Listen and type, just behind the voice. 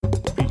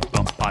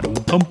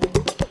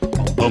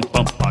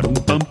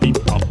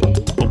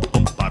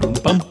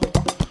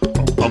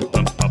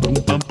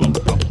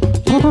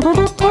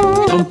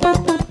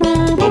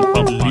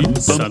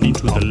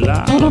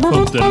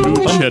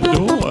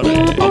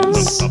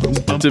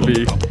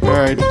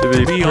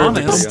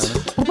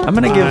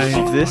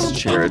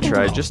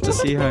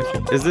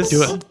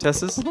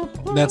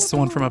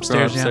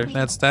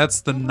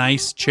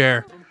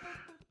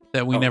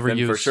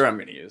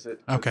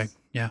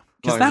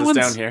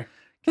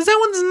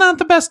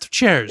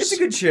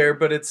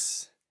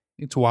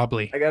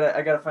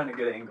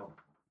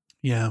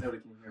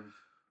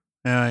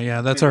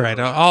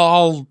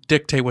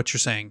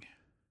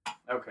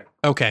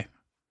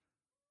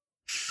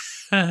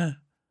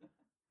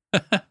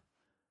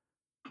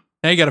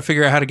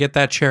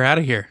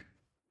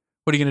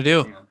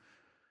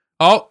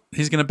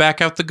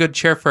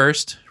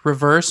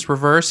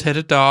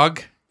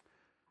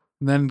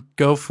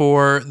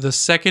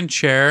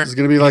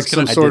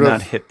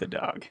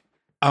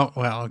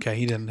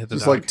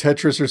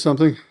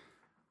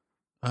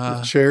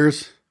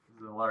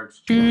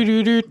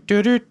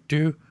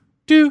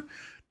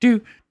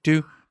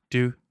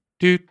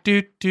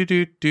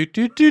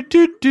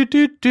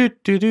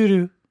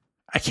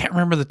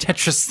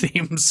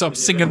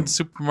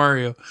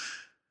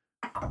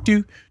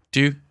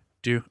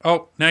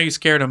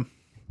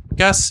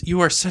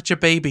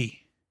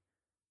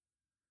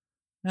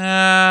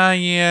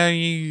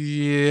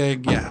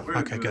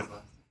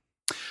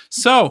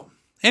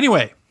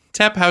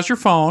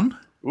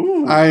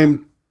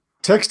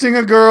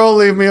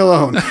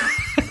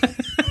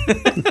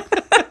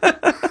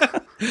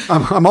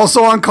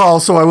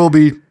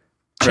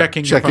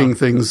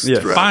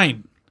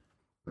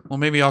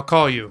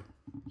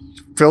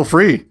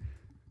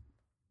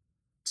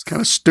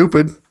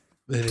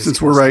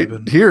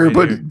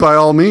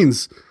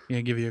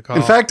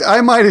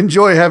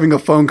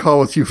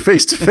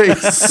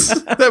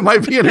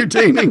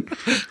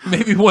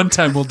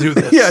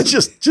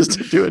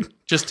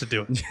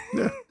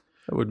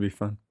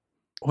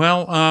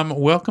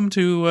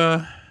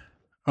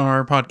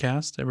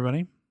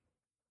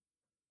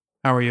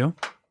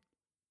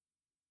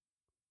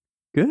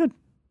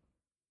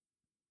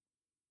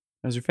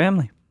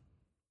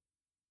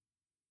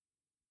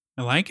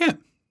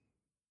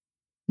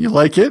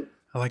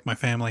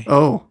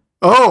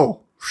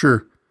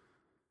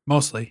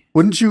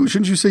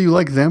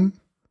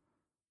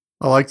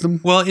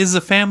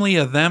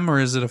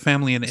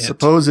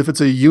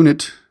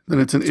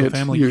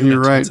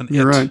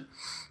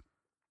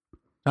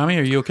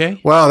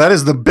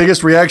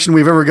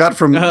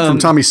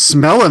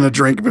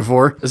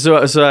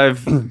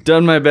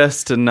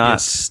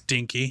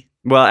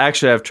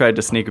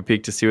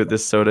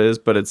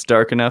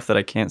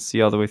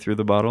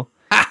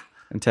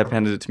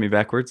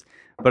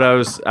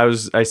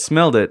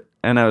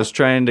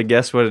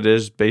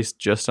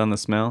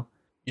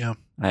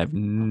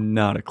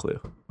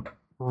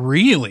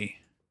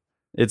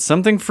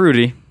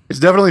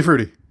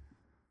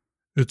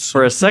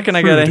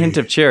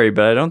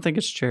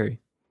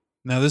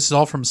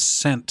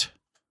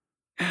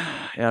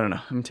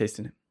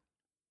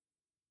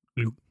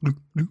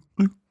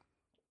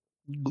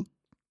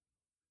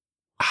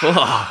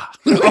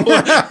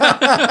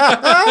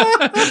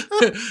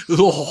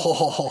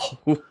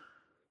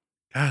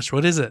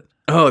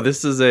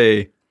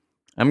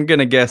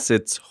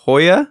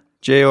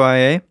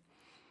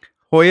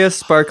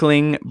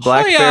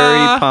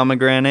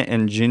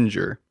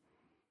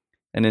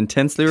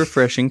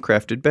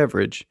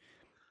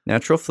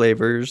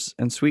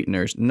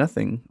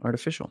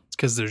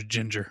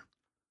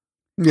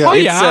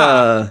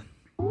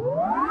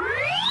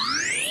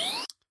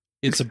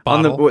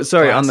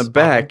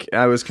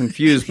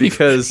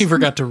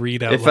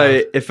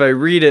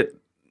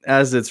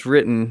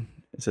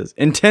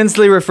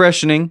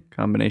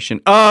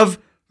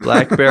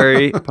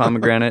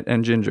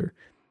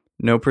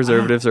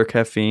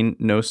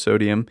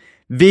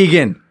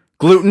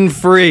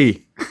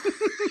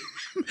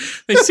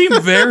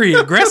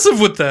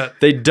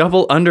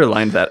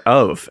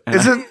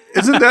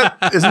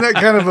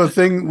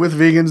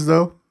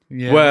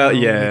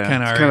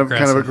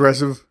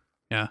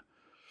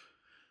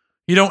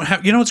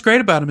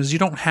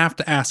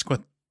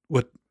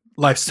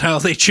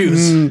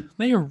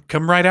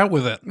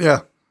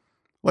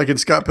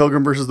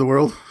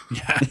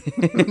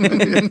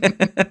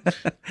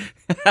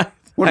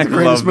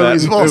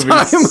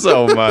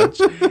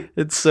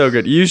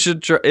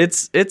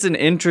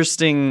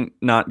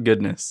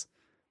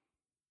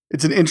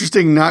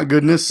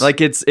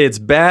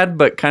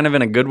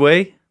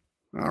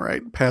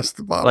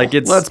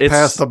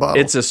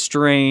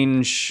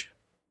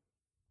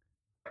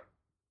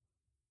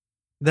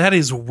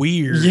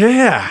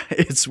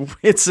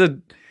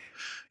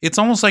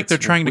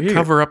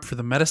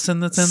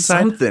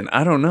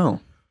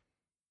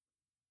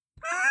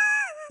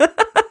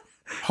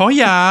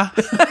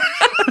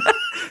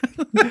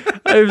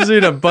I've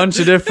seen a bunch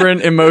of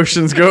different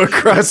emotions go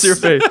across your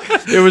face.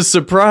 It was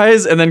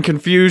surprise and then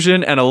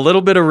confusion and a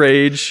little bit of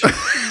rage.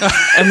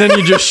 And then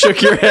you just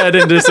shook your head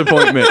in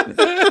disappointment.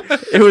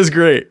 It was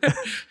great.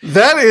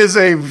 That is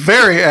a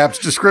very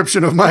apt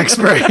description of my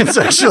experience,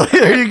 actually.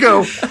 There you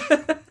go.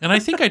 And I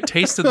think I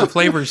tasted the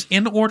flavors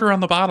in order on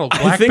the bottle.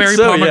 Blackberry,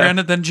 so, yeah.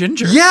 pomegranate, then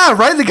ginger. Yeah,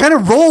 right. They kind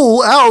of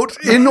roll out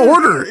in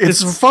order.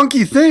 It's a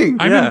funky thing.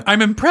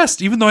 I'm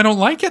impressed. Even though I don't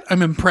like it,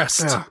 I'm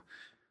impressed. Yeah.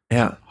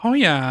 Yeah. Oh,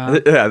 yeah.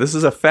 Yeah, this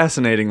is a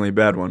fascinatingly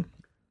bad one.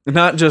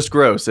 Not just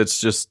gross, it's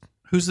just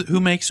Who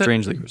makes it?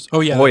 strangely gross. Oh,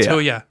 yeah. Hoya. That's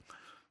Hoya.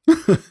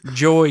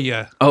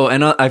 Joya. Oh,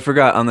 and I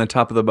forgot on the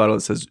top of the bottle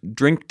it says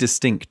drink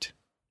distinct,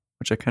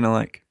 which I kind of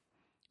like.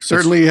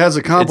 Certainly has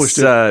accomplished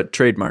It's it.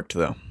 trademarked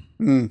though.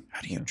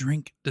 How do you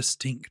drink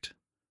distinct?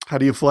 How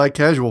do you fly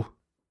casual?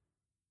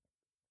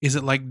 Is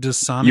it like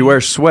Dasani? You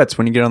wear sweats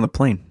when you get on the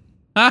plane.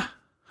 Ah,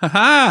 ha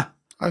ha.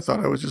 I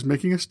thought I was just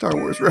making a Star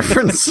Wars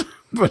reference.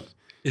 But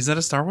Is that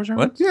a Star Wars What?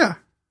 reference? yeah,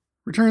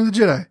 Return of the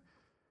Jedi.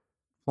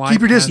 Fly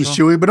Keep your distance,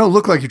 casual? Chewie, but don't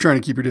look like you're trying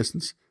to keep your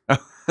distance.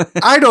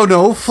 I don't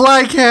know.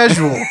 Fly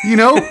casual. You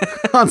know?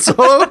 Han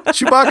Solo?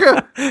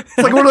 Chewbacca? It's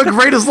like one of the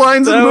greatest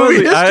lines in movie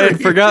history. I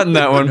had forgotten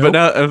that one,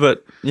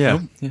 but yeah,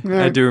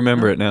 Yeah. I do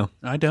remember it now.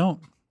 I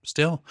don't.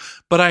 Still.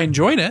 But I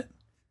enjoyed it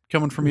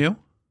coming from you.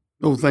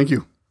 Oh, thank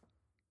you.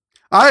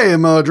 I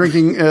am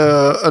drinking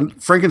a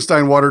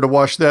Frankenstein water to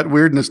wash that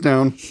weirdness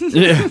down.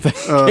 Yeah,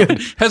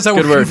 How's that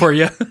Good working work. for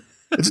you?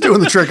 It's doing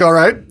the trick all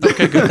right.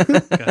 Okay, good.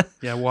 Okay.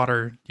 Yeah,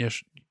 water,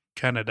 yes,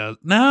 kind of does.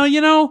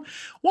 No,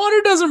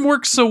 water doesn't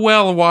work so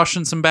well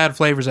washing some bad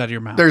flavors out of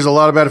your mouth. There's a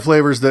lot of bad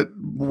flavors that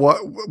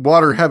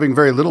water having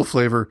very little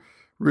flavor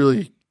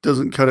really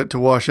doesn't cut it to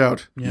wash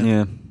out.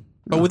 yeah.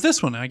 But with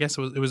this one, I guess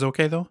it was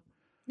okay, though.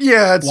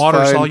 Yeah, it's Water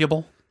fine.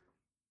 soluble.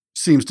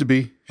 Seems to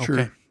be. Sure.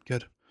 Okay,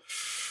 good.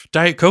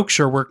 Diet Coke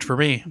sure worked for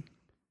me.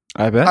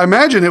 I bet. I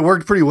imagine it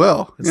worked pretty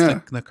well. It's Yeah.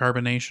 the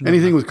carbonation.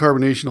 Anything with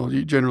carbonation,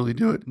 you generally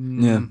do it.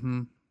 Yeah.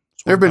 Mhm.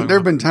 There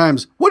have been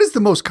times. What is the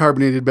most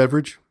carbonated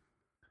beverage,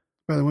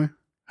 by the way?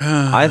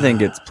 I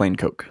think it's plain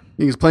Coke. You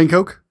think it's plain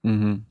Coke?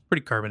 Mm-hmm.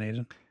 pretty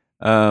carbonated.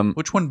 Um,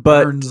 Which one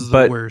but- burns the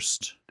but-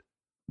 worst?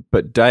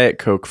 but Diet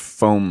Coke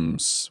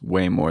foams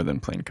way more than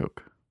plain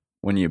Coke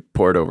when you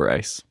pour it over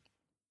ice.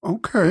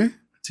 Okay.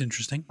 It's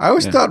interesting. I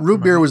always Yeah. thought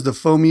root beer was the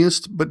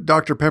foamiest, but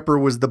Dr. Pepper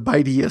was the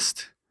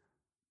bitiest.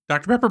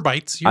 Dr. Pepper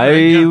bites. You're right,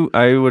 yeah.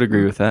 I would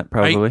agree with that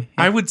probably.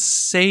 I would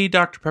say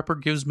Dr. Pepper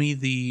gives me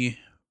the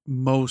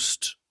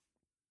most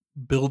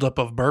buildup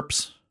of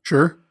burps.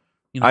 Sure.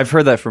 You know, I've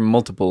heard that from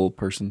multiple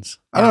persons.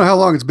 I don't know how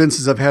long it's been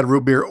since I've had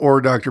root beer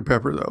or Dr.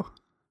 Pepper, though.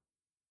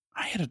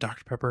 I had a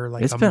Dr. Pepper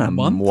like It's a been a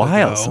month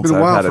while ago. since been a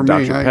I've while had a for me.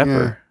 Dr.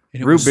 Pepper.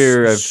 And it Root was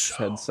beer, I've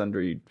so- had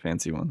sundry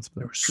fancy ones,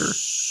 There but was Sure.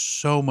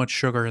 so much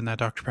sugar in that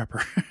Dr.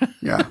 Pepper.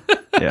 Yeah.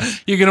 yeah.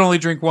 You can only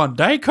drink one.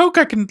 Diet Coke,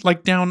 I can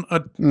like down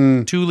a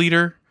 2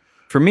 liter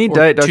For me, Or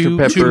Diet Dr. two-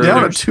 Pepper. two Down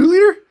a liters. 2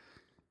 liter?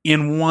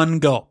 in one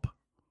gulp.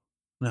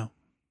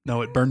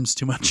 No, it burns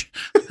too much.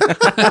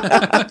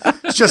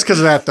 It's just because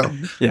of that,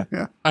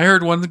 though. I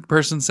heard one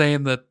person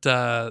saying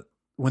that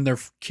when their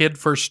kid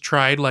first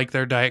tried like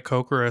their Diet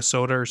Coke or a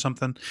soda or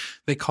something,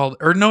 they called,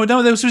 or no,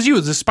 this was you.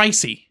 It was a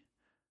spicy.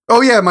 Oh,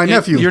 yeah, my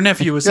nephew. Your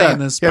nephew was saying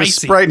this He had a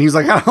spicy. Sprite, and he's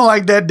like, I don't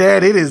like that,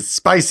 Dad. It is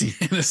spicy.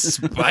 It's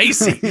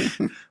spicy.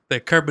 The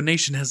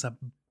carbonation has a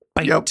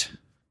bite.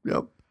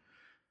 Yep.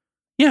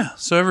 Yeah.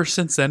 So ever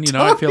since then,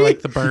 I feel Tommy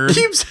like the burn,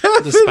 keeps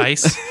having the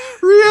spice.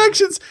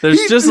 reactions. There's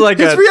just like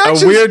his a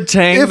reactions- weird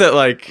tang if- that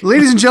like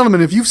Ladies and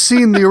gentlemen, if you've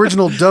seen the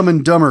original Dumb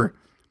and Dumber,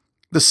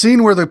 the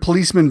scene where the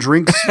policeman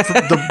drinks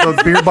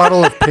the beer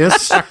bottle of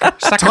piss,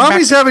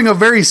 Tommy's having a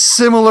very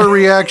similar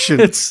reaction.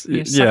 it's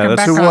yeah,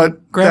 that's to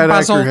what that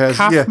actor has.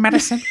 Yeah.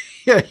 medicine.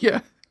 Yeah.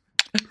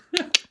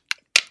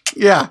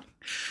 Yeah.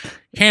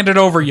 Hand it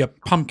over, you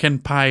pumpkin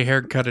pie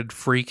haircutted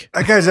freak.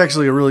 That guy's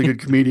actually a really good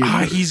comedian.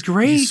 He's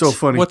great. He's so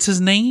funny. What's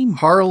his name?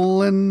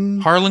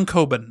 Harlan Harlan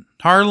Coben.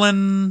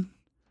 Harlan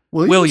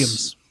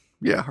Williams.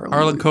 Yeah,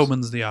 Harlan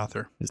Coben's the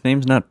author. his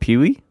name's not Pee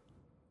Wee,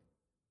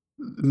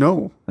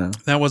 No.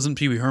 That wasn't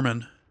Pee Wee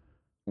Herman.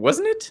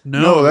 wasn't it?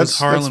 No, No, it that's- was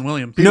Harlan that's-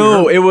 Williams. Peter No,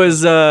 Herman. it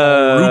was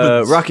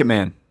Rubens. Rocket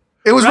Man.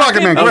 It was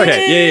Rocket Man, correct.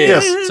 Okay, yeah.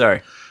 Yes.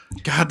 Sorry.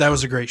 God, that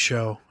was a great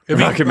show.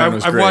 Rocket Man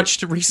was I've great.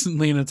 watched it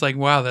recently, and it's like,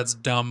 wow, that's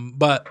dumb,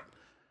 but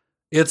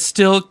it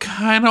still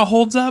kind of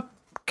holds up.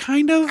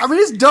 Kind of. I mean,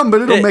 it's dumb,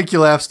 but it'll It- make you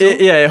laugh still.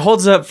 It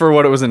holds up for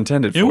what it was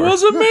intended for. It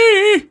wasn't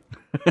me.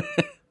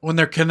 When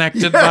they're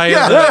connected by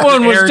yeah. the That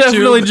one was air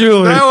definitely tube.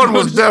 Julie. That one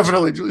was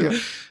definitely Julia.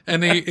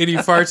 And he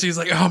farts. He's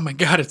like, "Oh my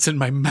god, it's in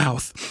my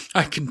mouth.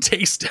 I can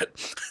taste it."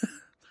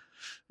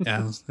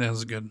 Yeah, that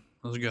was good.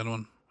 That was a good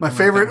one. My I like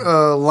favorite that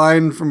one.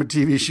 line from a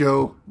TV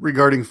show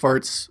regarding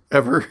farts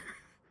ever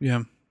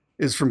Yeah.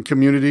 is from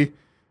Community,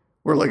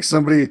 where like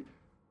somebody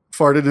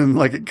farted and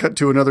like it cut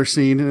to another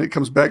scene and it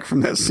comes back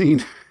from that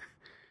scene,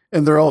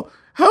 and they're all,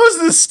 "How is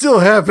this still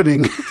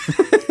happening?"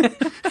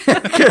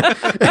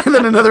 And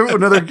then another,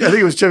 I think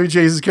it was Chevy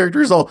Chase's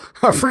character is all,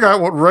 "I forgot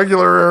what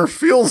regular air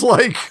feels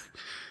like."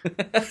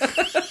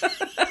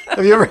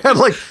 Have you ever had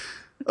like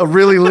a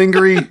really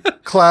lingery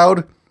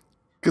cloud?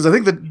 Because I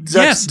think that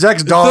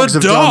Zach's dogs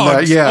have done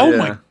that. Yeah. Oh Yeah.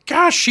 my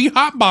gosh, she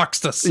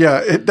hotboxed us.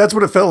 Yeah, that's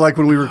what it felt like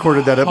when we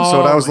recorded that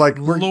episode. I was my like,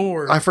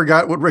 Lord. I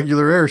forgot what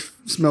regular air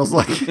smells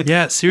like.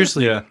 Yeah,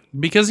 seriously. Yeah.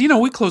 Because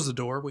we closed the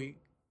door.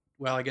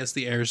 Well, I guess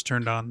the air's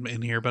turned on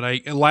in here,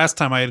 but last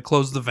time I had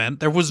closed the vent,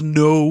 there was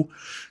no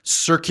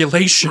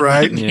circulation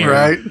Right, in here.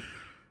 right.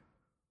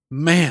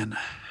 Man,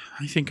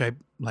 I think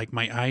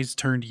my eyes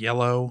turned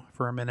yellow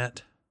for a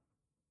minute.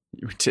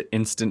 You went to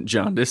instant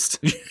jaundiced.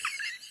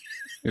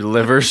 Your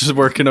liver's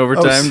working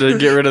overtime to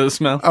get rid of the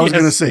smell. I was Yes.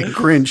 going to say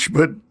Grinch,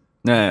 but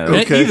Nah,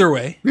 Okay. Either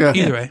way. Yeah.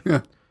 Either way.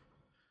 yeah.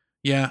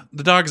 Yeah,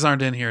 the dogs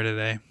aren't in here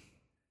today.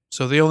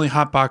 So the only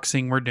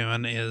hotboxing we're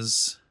doing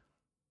is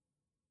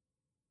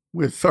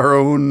With our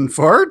own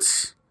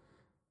farts?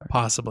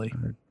 possibly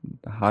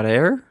hot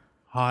air.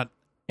 hot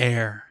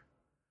air.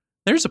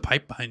 There's a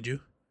pipe behind you.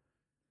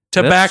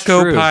 That's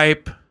Tobacco true.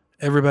 pipe,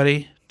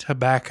 everybody.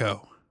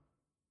 Tobacco.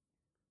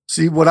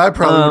 See, what I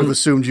probably would have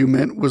assumed you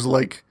meant was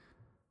like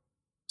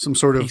some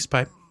sort of Peace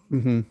pipe.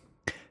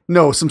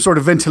 no, some sort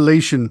of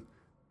ventilation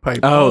pipe,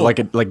 Oh,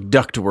 like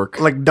duct work.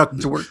 like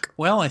duct work.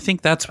 Well, I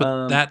think that's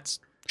what that's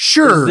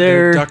Sure,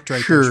 there- duct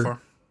right sure. there's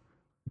for.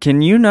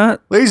 Can you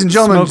not? ladies and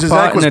gentlemen, Smoke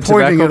Zach pot was in a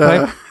pointing at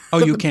tobacco pipe? Oh,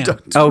 you can.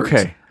 duct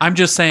Okay. I'm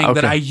just saying that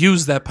Okay. I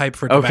use that pipe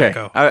for Okay.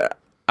 tobacco.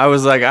 I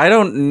was like, I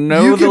don't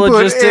know You the can put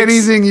logistics,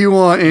 anything you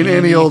want in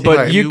any old Anything.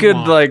 but pipe. you you could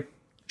want. like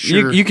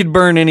Sure. you could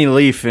burn any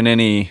leaf in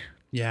any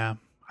Yeah.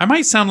 I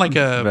might sound like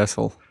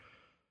vessel.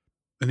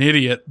 an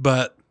idiot,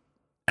 but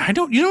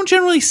you don't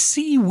generally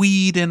see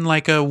weed in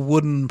like a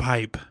wooden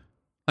pipe.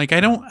 Like I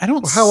don't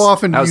How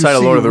often do Outside you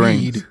of see Lord of the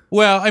weed? Rings.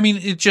 Well, I mean,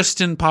 it's just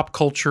in pop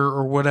culture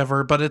or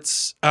whatever, but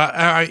it's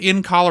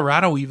in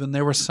Colorado even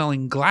they were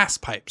selling glass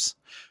pipes,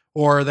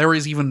 or there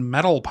was even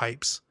metal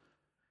pipes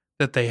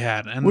that they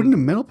had. And Wouldn't a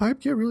metal pipe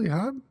get really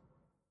hot?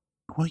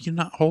 well, you're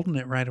not holding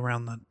it right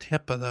around the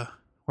tip of the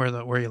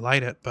where you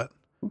light it, but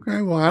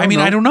Okay, well, I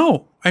don't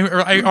know.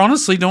 I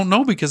honestly don't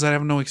know because I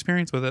have no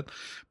experience with it.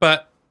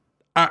 But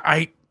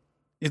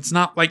it's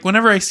not like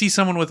whenever I see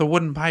someone with a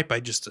wooden pipe, I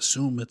just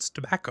assume it's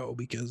tobacco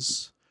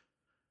because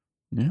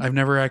Yeah. I've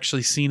never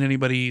actually seen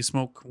anybody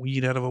smoke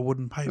weed out of a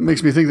wooden pipe. It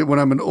makes me think that when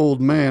I'm an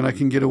old man, I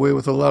can get away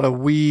with a lot of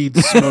weed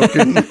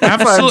smoking if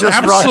I'm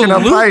just rocking a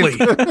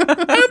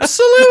pipe.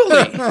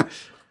 Absolutely.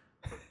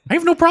 I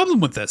have no problem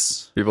with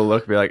this. People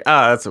look, be like,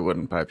 that's a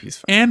wooden pipe. He's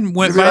fine. And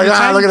when, You'd be by, like, the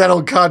time, look at that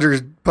old codger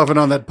puffing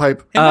on that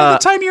pipe. and by the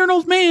time you're an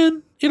old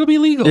man, it'll be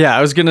legal. Yeah,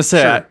 I was gonna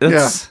say Sure.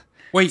 that's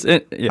Wait, yeah.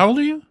 how old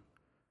are you?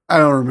 I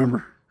don't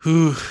remember.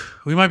 Ooh,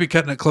 we might be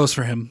cutting it close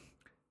for him.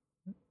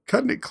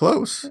 Cutting it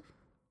close.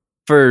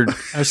 for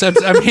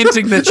I'm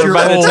hinting that you're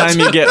by the old. time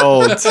you get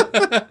old.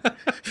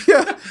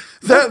 Yeah,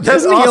 that's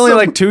Isn't he awesome. only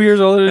like 2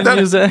 years older than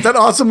you, Zach? That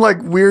awesome,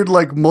 like weird,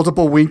 like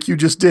multiple wink you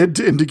just did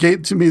to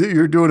indicate to me that you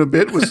were doing a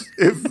bit was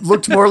it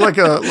looked more like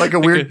a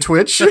weird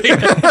twitch.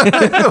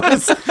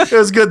 it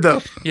was good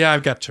though. Yeah,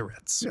 I've got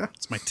Tourette's. Yeah.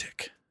 It's my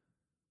tick.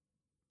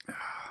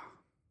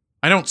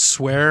 I don't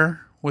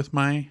swear with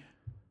my.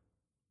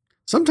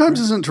 Sometimes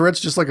isn't Tourette's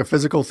just like a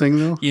physical thing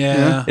though?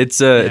 Yeah.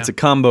 It's a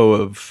combo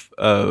of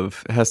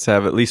it has to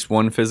have at least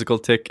one physical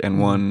tick and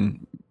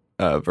one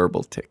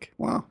verbal tick.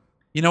 Wow.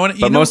 You know what?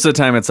 But most of the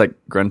time it's like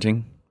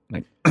grunting,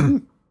 like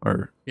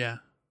or Yeah.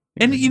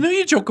 And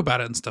you joke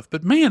about it and stuff,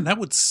 but man, that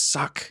would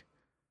suck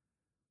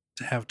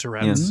to have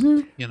Tourette's.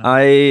 Yes. You know.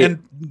 I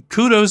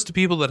Kudos to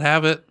people that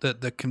have it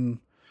that can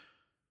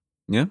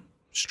yeah.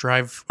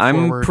 strive. I'm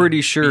forward pretty and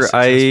be sure successful.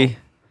 I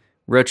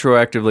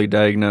retroactively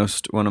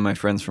diagnosed one of my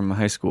friends from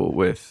high school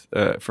with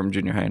from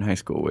junior high and high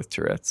school with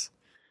Tourette's.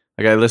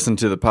 Like I listened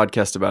to the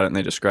podcast about it and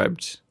they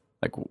described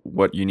like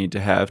what you need to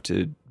have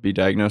to be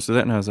diagnosed with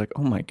it, and I was like,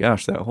 oh my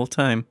gosh, that whole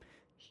time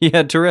he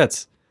had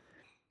Tourette's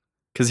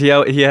because he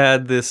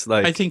had this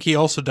like I think he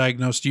also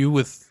diagnosed you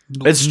with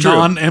It's true.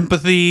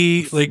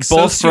 non-empathy, like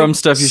both socio- from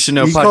Stuff You Should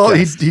Know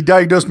podcast. He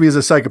diagnosed me as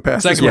a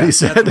psychopath. That's what he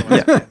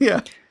said.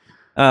 Yeah.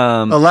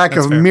 A lack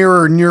of fair.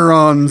 mirror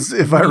neurons,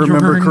 if I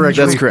remember Mirror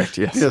correctly. That's correct.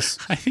 Yes. Yes.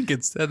 I think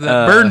it's that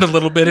burned a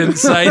little bit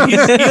inside. He's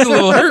a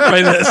little hurt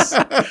by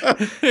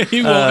this.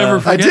 He won't ever I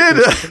forget. did.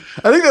 this.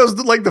 I think that was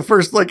like the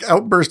first like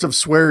outburst of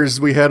swears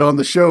we had on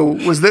the show.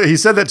 Was that he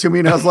said that to me,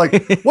 and I was like,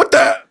 "What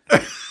the?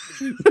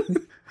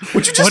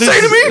 What'd you just What say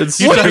is- to me?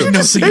 it's What did true. you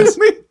just say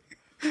Diagnosing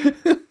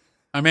to me?"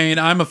 I mean,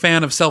 I'm a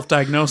fan of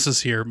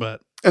self-diagnosis here,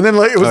 but And then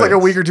like it was Oh, like a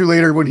yes. week or two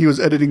later when he was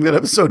editing that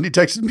episode, and he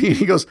texted me and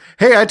he goes,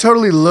 "Hey, I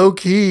totally low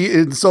key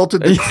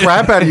insulted the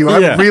crap out of you.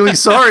 I'm Yeah. really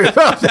sorry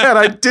about that.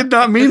 I did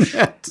not mean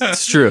that."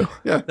 It's true.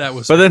 that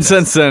was. But then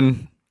since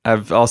then,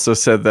 I've also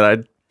said that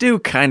I do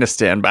kind of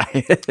stand by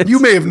it. You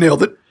may have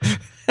nailed it.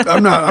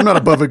 I'm not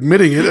above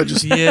admitting it. I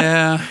just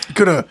yeah,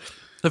 could have.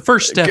 the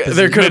first step is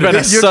There could have been a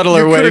admitting it.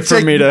 subtler way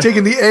for me to.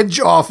 taken the edge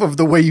off of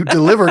the way you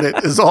delivered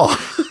it. Is all.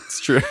 It's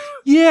true.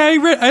 Yeah,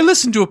 I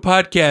listened to a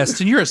podcast,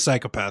 and you're a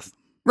psychopath.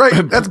 Right.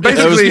 That's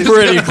basically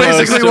pretty that's close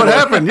basically to what what-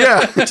 happened. Yeah.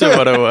 To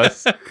what it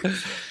was.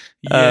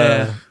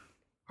 Yeah,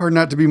 Hard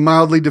not to be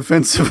mildly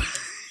defensive.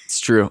 It's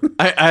true.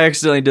 I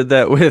accidentally did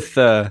that with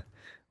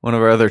one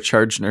of our other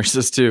charge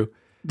nurses too.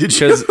 Did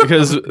you?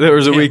 Because there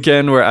was a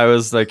weekend where I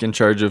was like in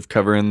charge of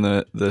covering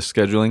the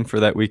scheduling for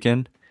that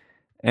weekend,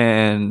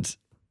 and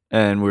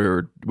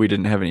we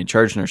didn't have any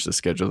charge nurses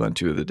scheduled on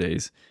 2 of the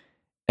days,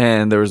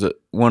 and there was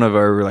one of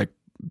our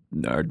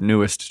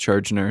newest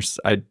charge nurse.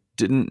 I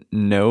didn't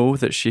know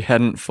that she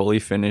hadn't fully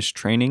finished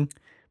training,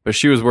 but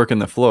she was working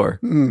the floor,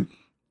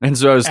 and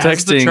so I was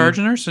texting the charge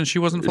nurse, and she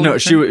wasn't fully No,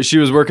 she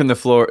was working the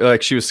floor,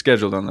 like she was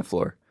scheduled on the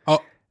floor. Oh.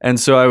 And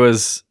so I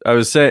was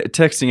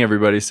texting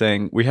everybody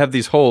saying, we have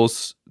these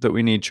holes that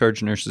we need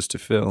charge nurses to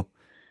fill.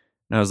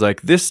 And I was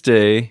like, this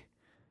day,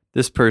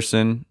 this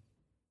person,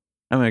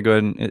 I'm going to go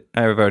ahead and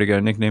I've already got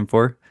a nickname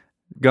for her.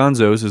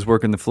 Gonzo's is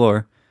working the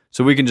floor.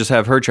 So we can just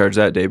have her charge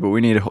that day, but we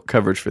need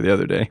coverage for the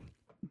other day.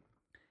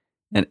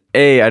 And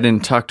A, I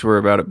didn't talk to her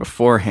about it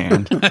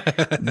beforehand.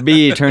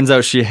 B, it turns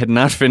out she had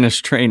not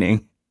finished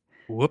training.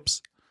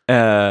 Whoops.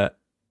 And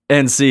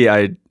C,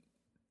 I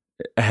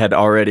had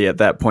already at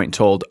that point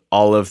told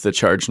all of the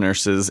charge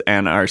nurses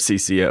and our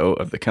CCO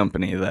of the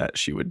company that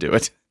she would do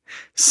it.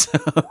 So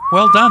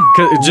Well done.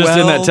 just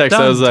in that text,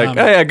 I was like,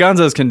 Tommy. "Oh yeah,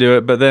 Gonzo's can do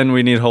it," but then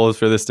we need holes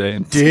for this day.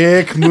 And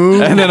Dick move,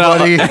 then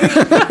buddy. and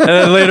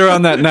then later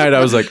on that night,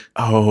 I was like,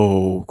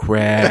 "Oh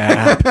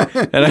crap!"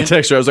 And I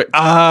texted her. I was like,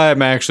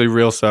 "I'm actually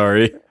real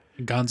sorry."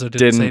 Gonzo didn't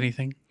Didn't. say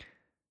anything.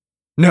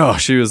 No,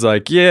 she was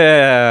like,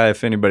 "Yeah,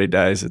 if anybody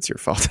dies, it's your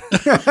fault."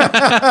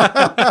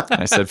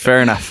 I said,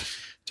 "Fair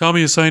enough,"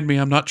 Tommy assigned me.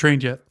 I'm not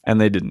trained yet. and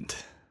they didn't.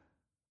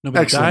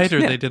 Nobody Excellent. died, or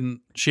Yeah. they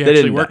didn't. She They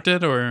actually didn't worked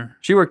it, or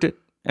She worked it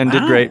and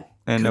did Wow. great,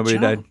 and Good nobody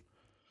job.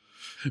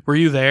 died. were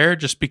you there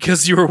just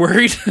because you were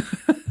worried?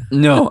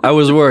 No, I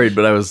was worried,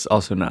 but I was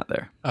also not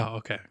there. Oh,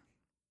 okay.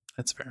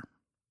 That's fair.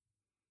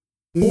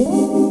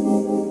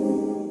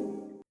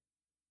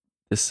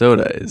 This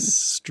soda is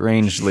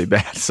strangely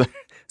bad.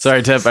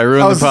 Sorry, Tep, I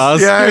ruined the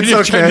pause. Yeah, it's You're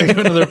just trying okay. to do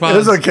another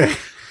pause. It's okay.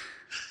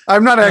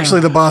 I'm not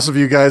actually the boss of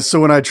you guys, so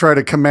when I try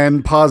to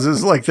command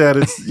pauses like that,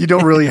 it's you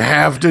don't really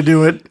have to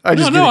do it. I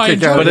just No, get I a kick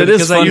enjoy out But of it it is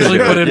because I fun to usually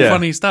do put it, in yeah.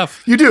 funny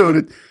stuff. You do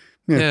it.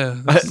 Yeah.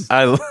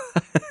 I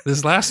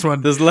This last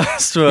one, this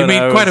last one, you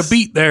made I quite a was-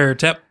 beat there,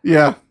 Tep.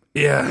 Yeah.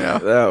 Yeah.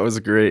 That was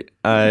great.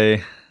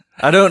 I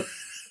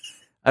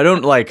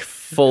don't like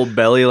full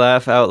belly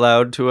laugh out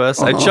loud to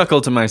us. I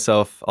chuckle to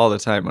myself all the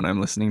time when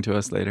I'm listening to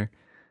us later.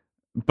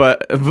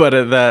 But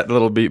at that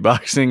little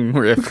beatboxing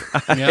riff,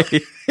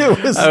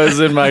 I was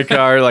in my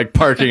car like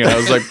parking, and I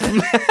was like,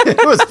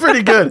 It was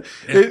pretty good.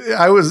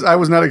 I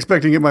was not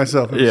expecting it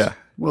myself. It was Yeah.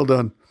 Well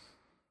done.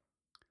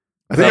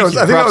 I think Thank I was you.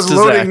 I think I Props was to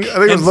loading Zach. I think I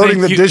was And loading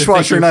thank the you- thank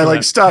dishwasher you and I for like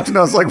that. stopped and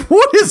I was like,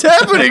 what is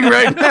happening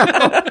right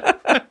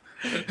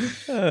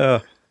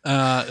now?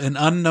 An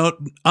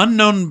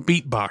unknown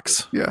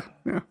beatbox. Yeah.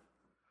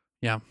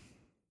 Yeah.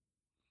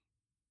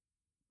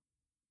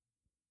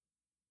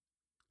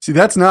 See,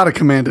 that's not a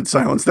commanded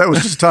silence. That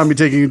was just Tommy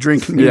taking a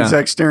drink and me Yeah. and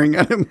Zach staring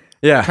at him.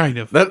 yeah, Kind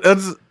of.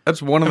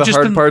 That's one of I've the just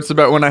hard been- parts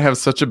about when I have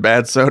such a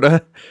bad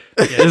soda.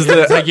 Is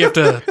that like you have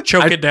to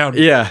choke it down?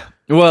 Yeah.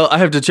 Well, I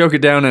have to choke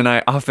it down, and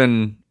I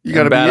often You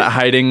gotta am bad be- at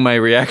hiding my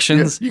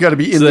reactions. You got to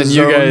be in So the then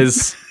zone. you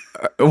guys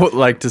would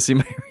like to see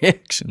my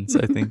reactions,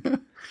 I think.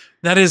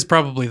 That is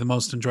probably the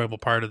most enjoyable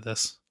part of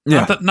this.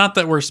 Yeah. Not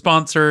that we're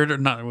sponsored or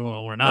not.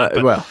 Well, we're not.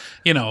 But, Well,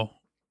 you know,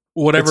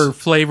 whatever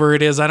flavor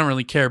it is, I don't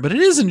really care. But it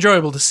is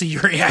enjoyable to see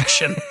your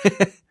reaction.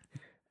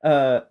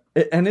 and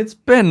it's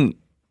been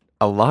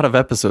a lot of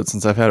episodes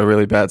since I've had a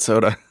really bad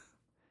soda.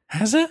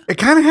 Has it? It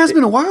kind of has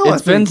been a while.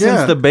 It's been yeah.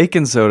 since the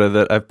bacon soda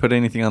that I've put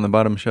anything on the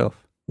bottom shelf.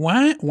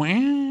 What?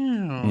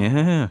 Wow.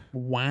 Yeah,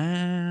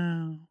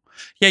 Wow.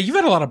 Yeah, you've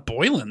had a lot of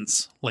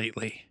Boylans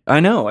lately.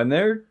 I know, and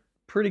they're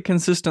pretty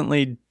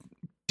consistently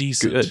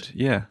Decent. good.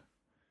 Yeah,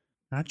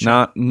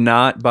 Gotcha.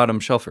 not bottom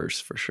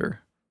shelfers for sure.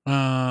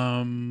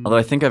 Um, Although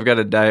I think I've got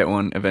a diet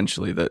one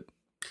eventually that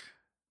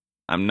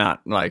I'm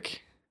not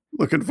like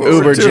Looking forward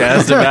uber to.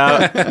 jazzed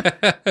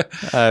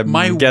about. I'm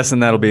My guessing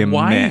that'll be a meh.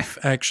 wife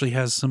actually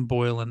has some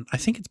Boylan. I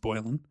think it's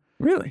Boylan.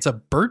 Really? It's a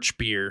birch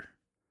beer.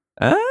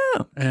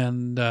 Oh,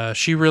 And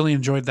she really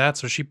enjoyed that,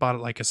 so she bought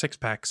it like a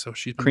 6-pack. So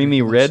she's been creamy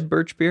drinking those. red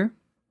birch beer.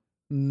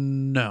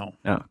 No,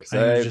 Oh, because I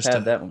think I've just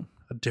had a- that one.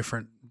 a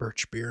different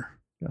birch beer.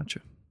 Gotcha.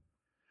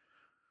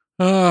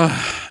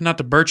 Not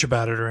to birch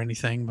about it or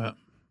anything, but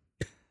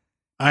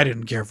I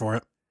didn't care for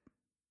it.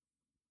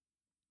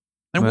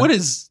 And Well- what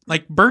is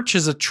like birch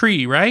is a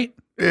tree, right?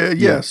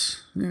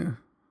 Yes. Yeah.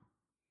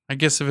 I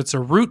guess if it's a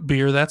root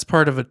beer, that's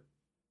part of a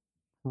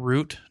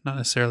root, not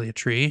necessarily a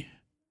tree.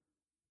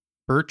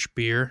 Birch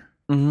beer,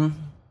 Mm-hmm.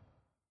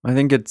 I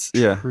think it's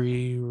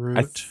tree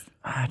root,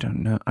 I don't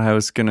know. I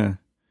was gonna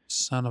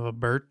son of a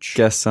birch.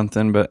 guess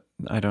something, but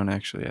I don't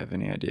actually have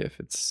any idea if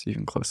it's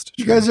even close to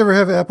You true. guys ever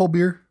have apple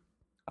beer?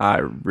 I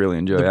really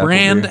enjoy The apple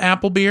brand beer.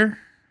 apple beer.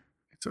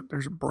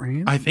 There's a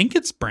brand. I think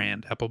it's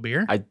brand apple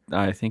beer.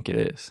 I think it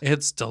is.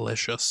 It's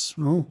delicious.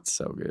 Oh, It's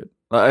so good.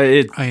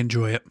 I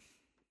enjoy it.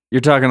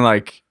 You're talking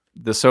like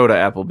the soda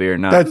apple beer,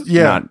 not That's-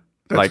 yeah, not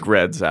that's- like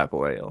Red's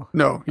apple ale.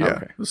 no. Yeah.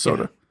 Okay. The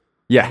soda.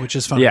 Yeah. which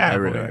is fun. Yeah, I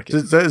really like it.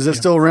 Is that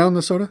still around,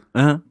 the soda?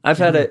 Uh-huh. I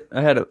had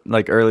it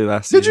like early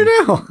last Did season.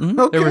 you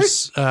know? Okay. There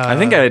was I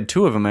think I had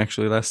 2 of them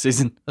actually last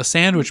season. a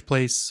sandwich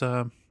place,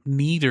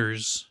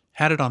 Neaters,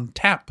 had it on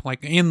tap,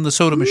 like in the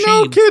soda machine.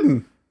 No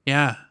kidding.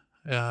 Yeah,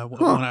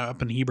 when I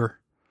up in Heber.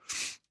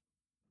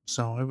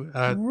 So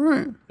All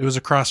right. it was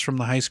across from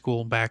the high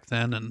school back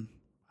then, and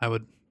I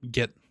would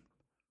get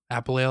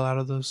apple ale out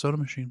of the soda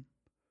machine.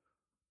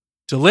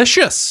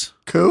 Delicious.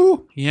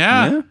 Cool.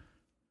 Yeah.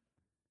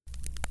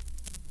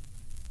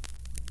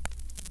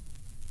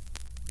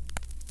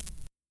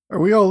 Are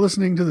we all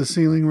listening to the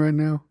ceiling right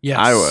now? Yes.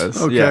 I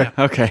was. Okay. Yeah.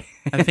 Okay.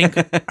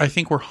 I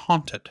think we're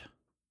haunted.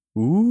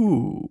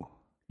 Ooh.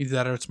 Either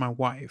that or it's my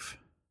wife.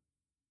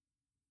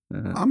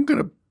 I'm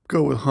going to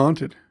go with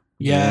haunted.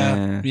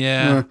 Yeah.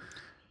 Yeah.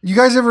 You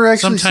guys ever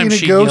actually Sometimes seen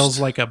she a ghost? yells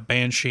like a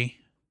banshee.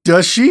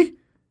 Does she?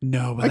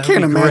 No, but I that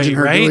can't would be imagine great,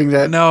 her right? doing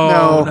that.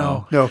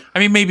 No. I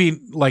mean, maybe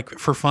like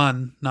for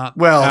fun, not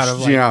out of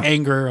like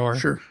anger or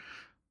Sure.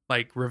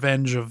 like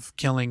revenge of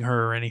killing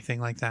her or anything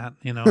like that,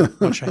 you know,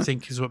 which I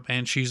think is what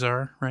banshees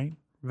are, right?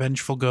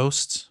 Vengeful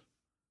ghosts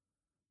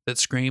that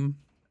scream.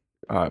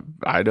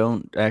 I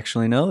don't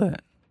actually know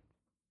that.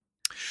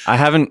 I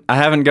haven't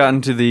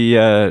gotten to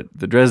the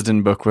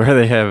Dresden book where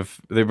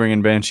they bring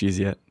in banshees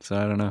yet, so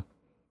I don't know.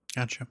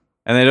 Gotcha.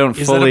 And they don't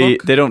Is that a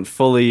book? they don't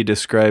fully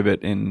describe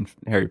it in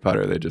Harry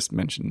Potter. They just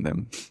mention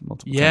them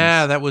multiple Yeah,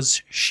 times. that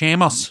was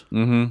Seamus.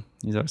 Mm-hmm.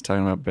 He's always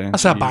talking about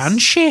banshees. That's a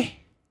banshee.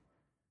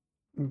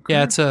 Okay.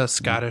 Yeah, it's a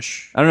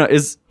Scottish. I don't know.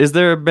 Is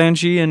there a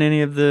banshee in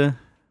any of the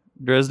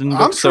Dresden I'm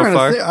books so trying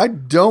far? to think. I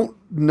don't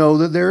know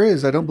that there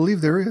is. I don't believe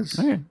there is.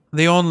 Okay.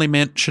 The only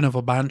mention of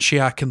a banshee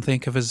I can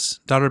think of is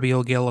Darby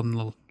O'Gill and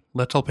the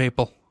Little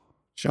People.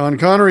 Sean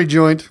Connery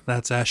joint.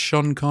 That's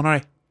Sean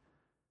Connery.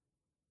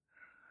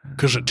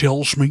 Because it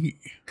tells me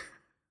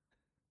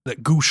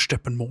that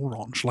goose-stepping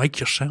morons like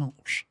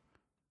yourselves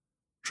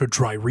should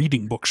try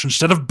reading books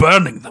instead of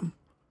burning them.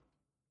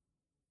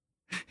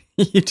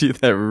 You do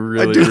that I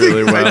really, do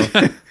really think,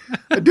 well.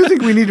 I do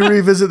think we need to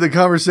revisit the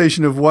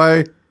conversation of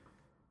why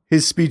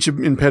his speech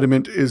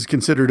impediment is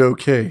considered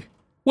okay.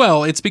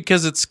 Well, it's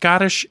because it's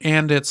Scottish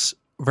and it's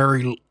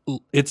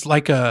it's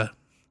like a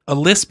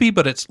lispy,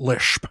 but it's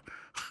lisp.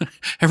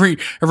 every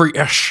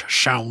S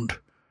sound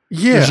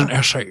is an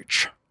Yeah.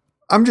 SH.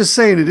 I'm just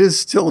saying it is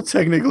still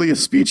technically a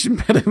speech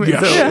impediment,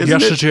 Yes, though, isn't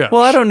yes, it? it is.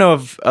 Well, I don't know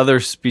if other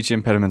speech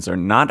impediments are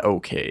not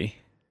okay.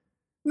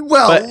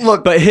 Well,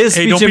 look, But his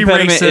Hey, speech don't be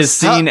impediment racist. is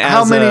seen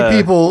how as many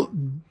people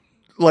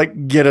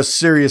like get a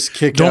serious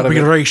kick out Don't of be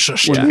it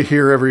racist. when you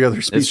hear every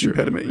other speech true.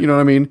 impediment? You know what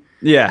I mean?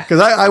 Yeah. Because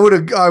I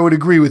would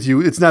agree with you.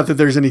 It's not that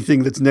there's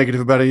anything that's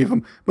negative about any of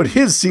them, but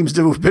his seems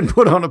to have been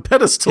put on a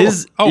pedestal.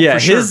 for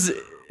sure.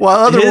 while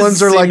other his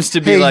ones are like, seems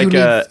to be hey, like you need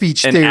an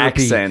speech therapy,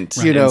 accent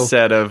you know?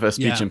 instead of a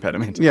speech Yeah.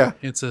 impediment. Yeah,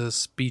 It's a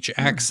speech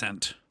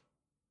accent.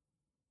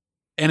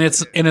 And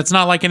it's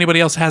not like anybody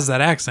else has that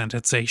accent.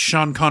 It's a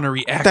Sean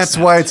Connery accent. that's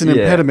why it's an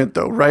Yeah. impediment,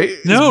 though, right?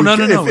 No, It's no,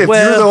 beca- no. If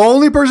Well- you're the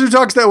only person who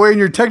talks that way and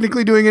you're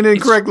technically doing it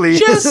incorrectly,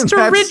 just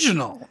that's-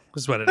 original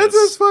is what it That's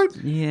is. fine.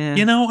 Yeah.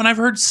 You know, and I've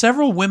heard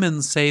several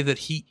women say that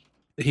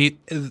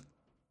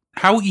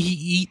how he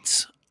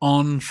eats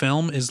on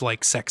film is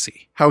like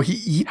sexy. How he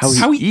eats.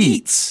 How he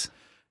eats.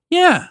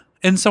 Yeah.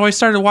 And so I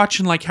started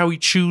watching like how he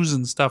chews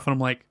and stuff, and I'm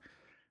like,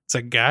 it's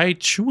a guy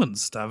chewing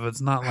stuff.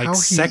 It's not like How he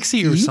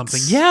sexy or eats?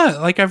 something. Yeah,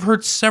 like I've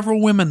heard several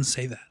women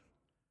say that.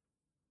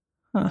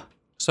 Huh.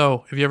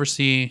 So, have you ever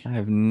see? I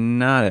have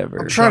not ever.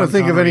 I'm trying to Sean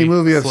think of any Connery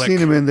movie I've flick. seen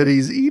him in that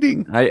he's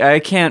eating. I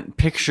can't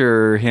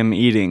picture him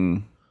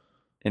eating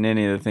in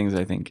any of the things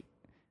I think.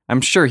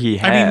 I'm sure he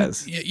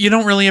has. I mean, you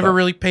don't really ever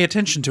really pay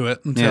attention to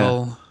it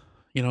until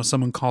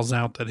someone calls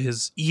out that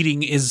his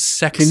eating is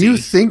sexy. Can you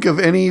think of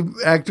any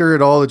actor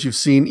at all that you've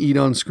seen eat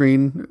on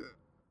screen?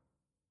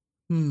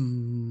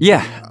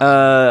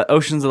 Yeah.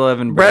 Ocean's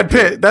 11. Brad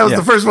Pitt. That was Yeah.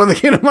 the first one that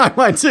came to my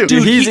mind too.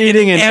 Dude, he's he-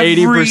 eating in every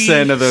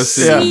 80% of those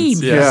scene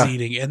scenes. Yeah. He's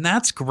eating, and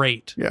that's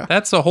great. Yeah.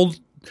 That's a whole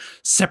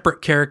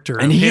separate character.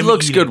 And of he him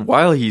looks eating. good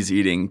while he's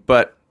eating,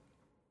 but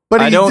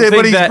but I he's, don't but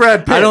think he's that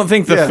Brad Pitt. I don't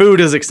think the Yeah. food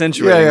is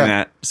accentuating Yeah, yeah.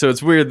 that. So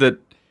it's weird that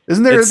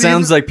Isn't there? it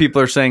sounds like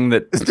people are saying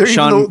that Is there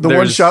Sean even the one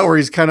there's- shot where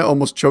he's kind of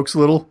almost chokes a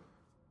little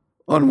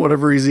on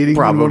whatever he's eating?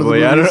 in one of the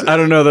probably. I movies?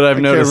 don't know that I've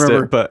can't noticed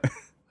remember. it, but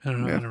I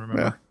don't know. I don't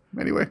remember. Yeah.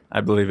 Anyway,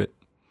 I believe it.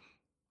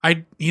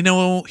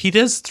 He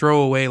does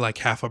throw away like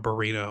half a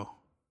burrito,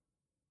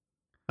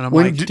 and I'm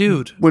When like, d-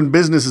 dude, when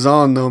business is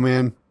on, though,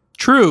 man,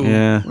 true.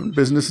 Yeah. when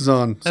business is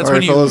on. That's Sorry,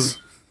 when fellas.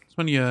 That's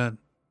when you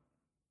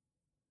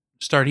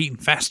start eating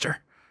faster.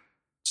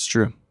 It's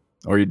true.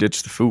 Or you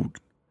ditch the food.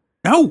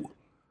 No,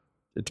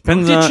 It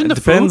depends Ditching on the it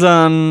depends food?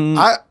 on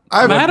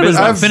I've adamant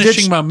about finishing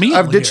ditched, my meal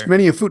I've ditched here.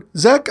 many a food.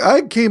 Zach,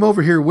 I came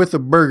over here with a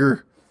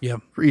burger yeah,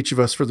 for each of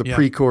us for the Yeah.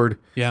 pre-cord.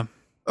 yeah.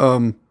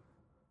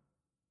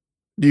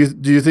 Do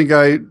you think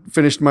I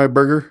finished my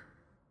burger?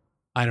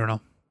 I don't know.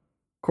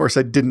 Of course,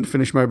 I didn't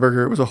finish my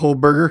burger. It was a whole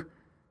burger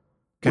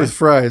Okay. with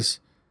fries.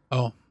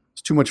 Oh,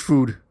 It's too much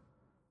food.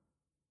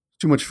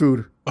 Too much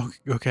food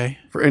okay.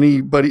 for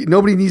anybody.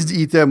 Nobody needs to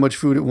eat that much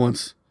food at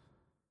once.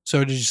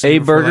 So did you say A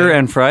burger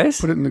and fries?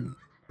 Put it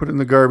in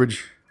the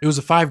garbage. it was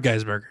a Five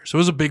Guys burger, so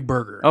it was a big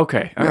burger.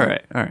 Okay. All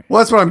right. Well,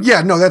 that's what I'm.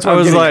 Yeah, no, that's what I I'm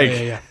was getting like,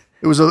 at. Yeah.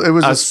 It was a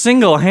a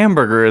single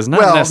hamburger is not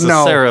Well, no.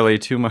 necessarily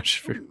too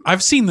much food.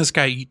 I've seen this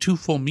guy eat 2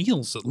 full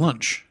meals at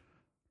lunch.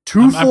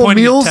 two I'm full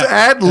pointing at meals Te-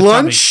 at Tommy.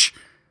 lunch.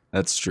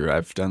 That's true.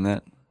 I've done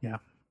that.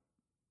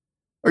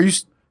 Are you?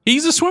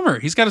 He's a swimmer.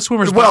 He's got a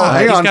swimmer's Well, body.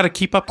 hang He's on. got to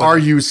keep up with Are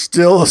it. you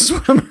still a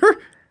swimmer?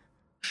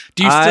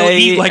 Do you still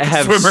eat like I a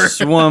have swimmer?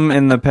 swum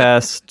in the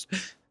past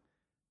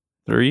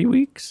 3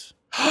 weeks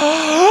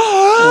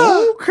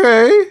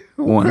Okay.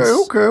 once.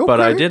 Okay.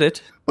 But I did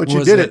it. But you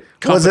Was did it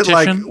it. Was it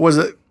like? competition? Was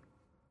it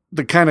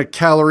the kind of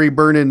calorie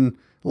burning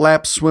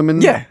lap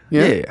swimming? Yeah.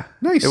 Yeah.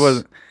 Nice. It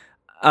wasn't.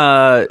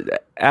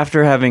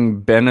 After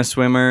having been a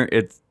swimmer,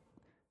 it's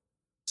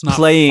It's not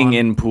playing fun.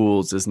 in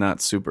pools is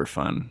not super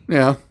fun.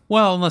 Yeah.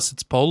 Well, unless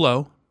it's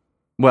polo.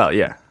 Well,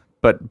 yeah,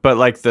 but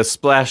like the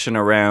splashing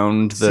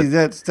around, See,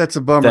 the that's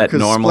a bummer that because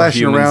normal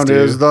splashing humans around do.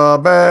 is the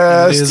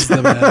best. It is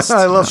the best.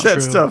 I love It's that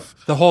true. stuff.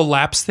 The whole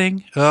laps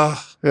thing. Ugh.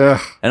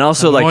 Yeah. and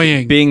also Annoying.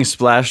 like being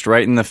splashed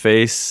right in the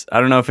face. I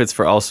don't know if it's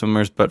for all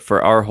swimmers, but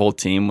for our whole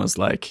team was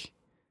like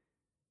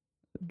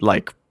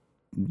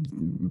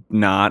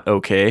not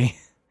okay.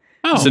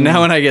 Oh, So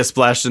now when I get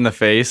splashed in the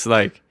face,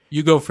 like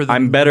you go for the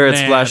I'm better at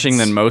nads. splashing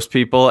than most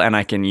people, and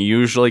I can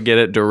usually get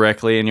it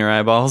directly in your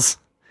eyeballs.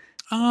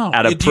 Oh,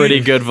 at a do pretty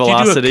good Do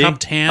velocity. you do a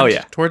cupped hand Oh,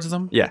 yeah. towards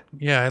them? Yeah.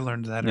 Yeah, I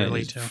learned that Yeah,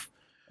 early just- too.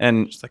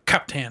 And Just a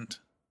cupped hand.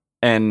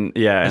 and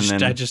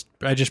then I just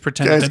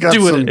pretended Guys to got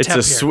do it. some- in it's tap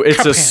a here. it's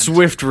Cup a hand.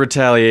 swift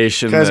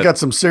retaliation. Guy's that- got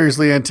some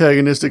seriously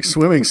antagonistic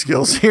swimming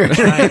skills here.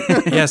 Right.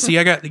 Yeah, see,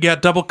 you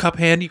got double cup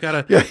hand. You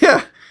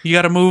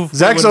gotta move.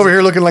 Zach's what over is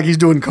here looking like he's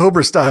doing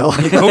Cobra style.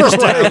 it? Cobra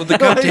style with the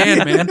cupped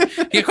hand, man.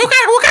 Yeah,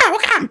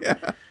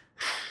 wooka.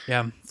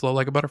 Yeah, flow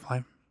like a butterfly,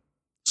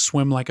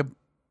 swim like a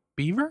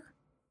beaver.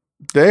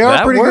 They are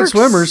That pretty works. good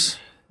swimmers.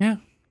 Yeah, There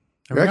we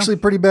They're go. actually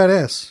pretty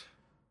badass.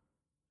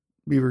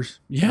 Beavers.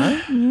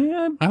 Yeah,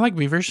 yeah, I like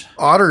beavers.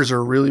 Otters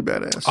are really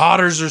badass.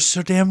 Otters are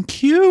so damn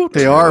cute.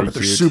 They are, really but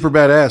they're cute. super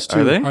badass too.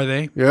 Are they? Are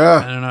they? I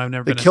Yeah. don't know. I've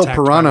never They been kill attacked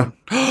by piranha.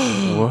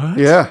 one. What?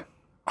 Yeah.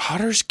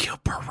 Otters kill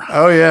piranha.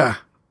 Oh yeah.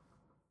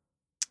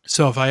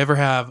 So if I ever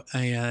have a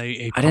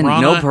I piranha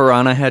didn't know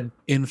piranha had.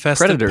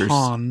 infested predators.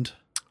 pond,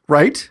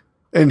 Right?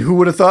 And who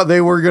would have thought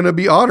they were going to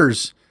be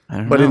otters? I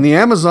don't But know. in the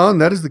Amazon,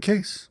 that is the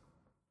case.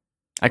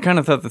 I kind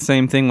of thought the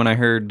same thing when I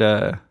heard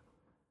a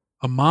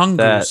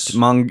mongoose,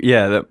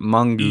 that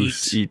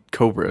mongoose eat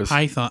cobras.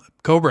 python,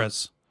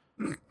 cobras.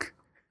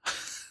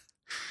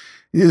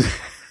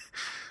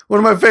 One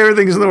of my favorite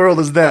things in the world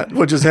is that,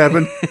 what just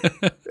happened.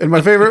 And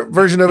my favorite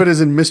version of it is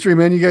in Mystery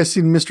Men. You guys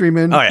seen Mystery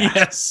Men? Oh yeah.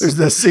 Yes. There's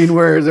that scene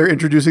where they're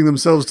introducing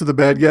themselves to the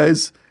bad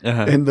guys,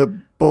 Uh-huh. and the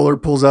bowler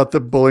pulls out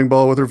the bowling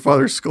ball with her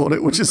father's skull in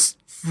it, which is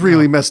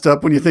really messed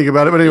up when you think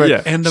about it. But anyway,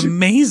 Yeah. And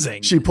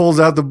amazing. she pulls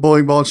out the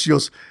bowling ball and she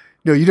goes,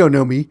 "No, you don't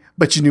know me,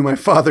 but you knew my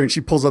father." And she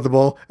pulls out the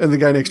ball, and the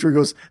guy next to her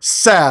goes,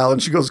 "Sal,"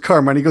 and she goes,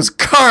 "Carmine." He goes,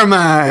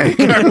 "Carmine."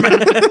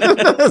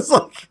 It's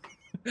like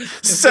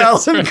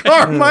Sal and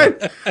Carmine.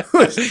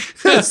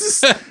 That's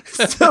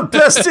the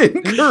best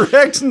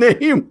incorrect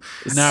name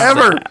No.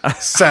 ever.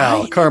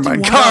 Sal,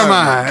 Carmine,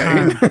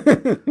 Carmine.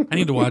 I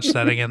need to watch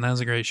that again. That was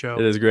a great show.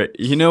 It is great.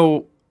 You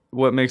know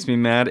what makes me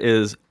mad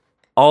is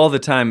all the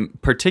time,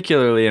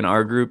 particularly in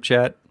our group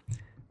chat.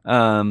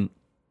 For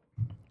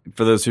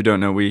those who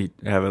don't know, we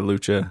have a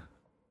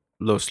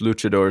Los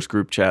Luchadores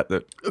group chat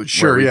that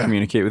Sure, where we yeah.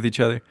 communicate with each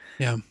other.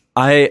 Yeah.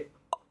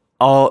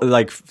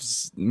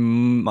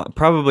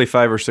 Probably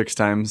 5 or 6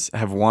 times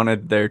have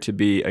wanted there to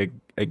be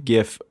a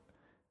GIF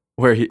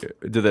where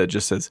that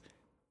just says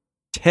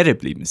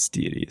terribly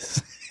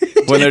mysterious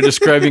when they're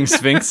describing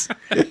Sphinx,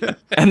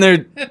 and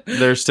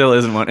there still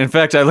isn't one. In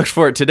fact, I looked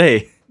for it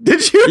today.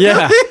 Did you?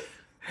 Yeah,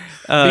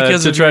 Because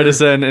because to of try your- to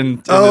send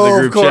into the Oh,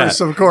 group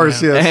of course,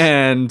 chat,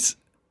 yes.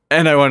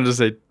 and I wanted to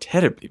say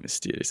terribly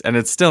mysterious, and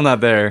it's still not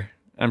there.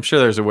 I'm sure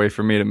there's a way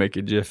for me to make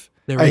a GIF.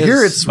 There I is.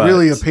 hear it's but-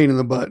 really a pain in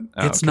the butt.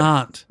 Oh, It's okay.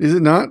 not. Is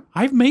it not?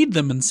 I've made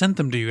them and sent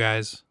them to you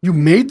guys. You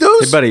made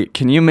those? Hey, buddy,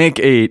 can you make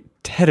a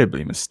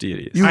terribly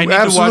mysterious? You I need to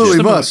watch absolutely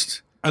the movie.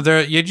 must.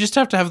 You just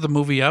have to have the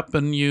movie up,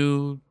 and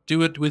you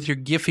do it with your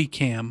Giphy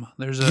cam.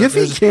 There's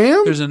Giphy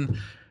cam? There's an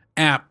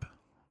app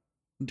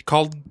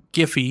called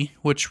Giphy,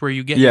 where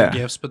you get your Yeah.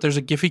 gifs. But there's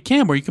a Giphy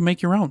cam where you can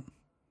make your own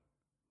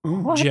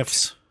Oh,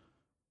 gifs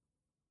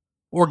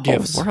or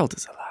gifs The world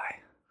is a lie.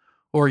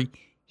 or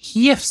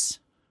gifs.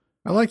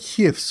 I like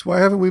HIFs. Why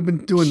haven't we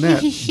been doing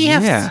that?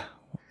 Yeah.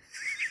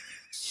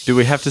 Do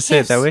we have to say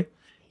it that way?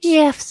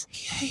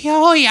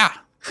 Oh yeah.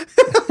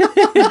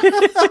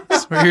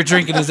 That's where you're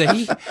drinking is a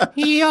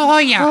oh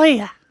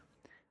yeah.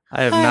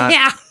 I have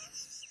not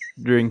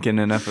drinking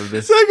enough of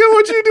this. Zach, I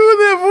want you doing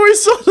that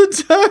voice all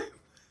the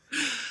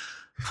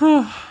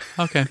time.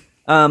 Okay.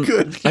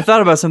 Good. I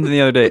thought about something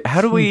the other day.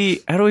 How do we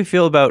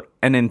feel about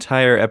an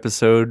entire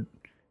episode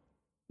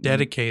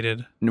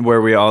Dedicated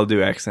where we all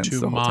do accents to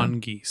the whole time?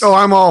 mongoose. Oh,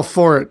 I'm all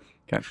for it.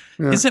 Okay.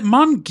 Yeah. Is it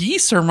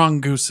mongoose or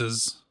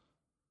mongooses?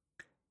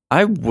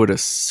 I would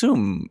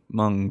assume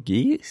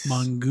mongoose.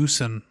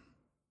 Mongoosen.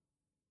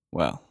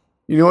 Well,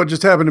 You know what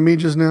just happened to me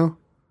just now?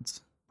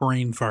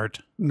 Brain fart.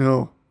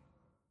 No.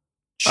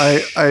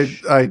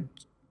 I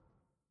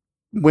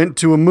went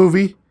to a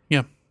movie.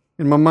 Yeah.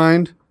 In my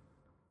mind.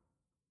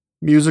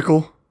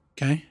 Musical.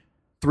 Okay.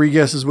 3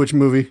 guesses which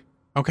movie.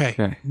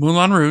 Okay.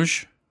 Moulin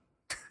Rouge.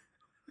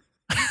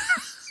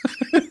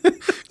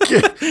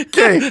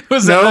 Okay.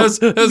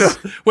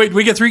 Wait,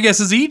 we get 3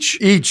 guesses each?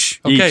 Each.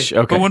 Okay. Each,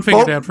 okay. Put one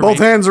finger down for me. Both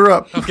hands are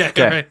up. Okay.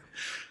 Okay. All right.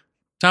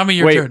 Tommy,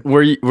 your wait, turn.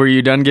 were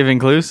you done giving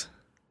clues?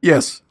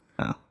 Yes.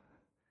 Oh.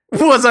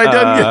 Was I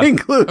done getting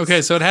clues?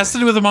 Okay, so it has to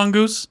do with a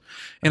mongoose,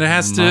 and it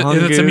has to. And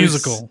it's a Mongoose.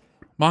 musical.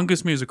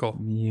 Mongoose musical.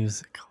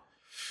 Musical.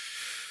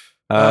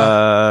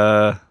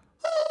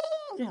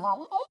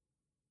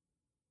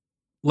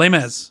 Les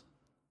Mis.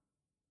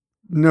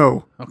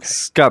 No. Okay.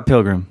 Scott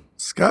Pilgrim.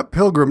 Scott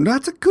Pilgrim.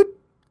 Does that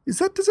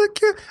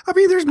count? I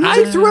mean, there's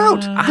music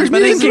throughout. There's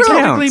but music it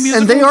throughout. counts.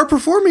 And they are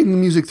performing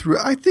music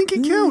throughout. I think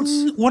it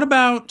counts. What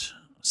about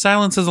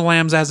Silence of the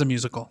Lambs as a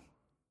musical?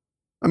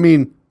 I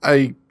mean,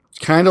 I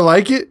kind of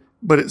like it,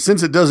 but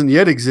since it doesn't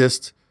yet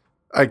exist,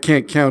 I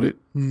can't count it.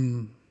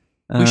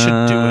 We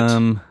should do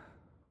it.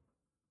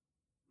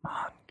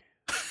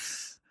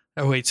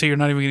 Oh, wait, so you're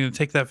not even going to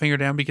take that finger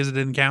down because it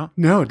didn't count?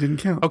 No, it didn't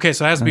count. Okay,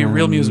 so it has to be a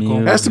real musical.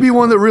 It has to be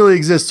one that really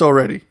exists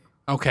already.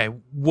 Okay,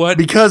 what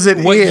Because it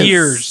what is.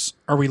 years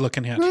are we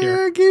looking at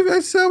here? I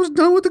said I was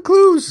done with the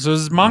clues. So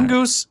it's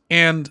mongoose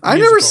and I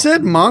musical. never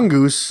said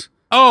mongoose.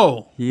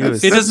 Oh, He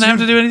was- it doesn't have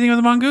to do anything with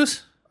the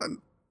mongoose?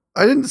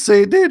 I didn't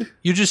say it did.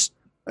 You just...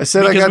 I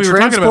said I Because got we were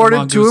talking about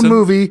transported to a mongoose and-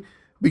 movie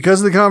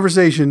because of the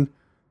conversation.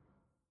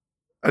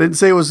 I didn't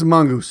say it was a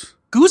mongoose.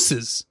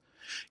 Gooses.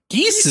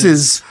 Geeses.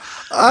 Geeses.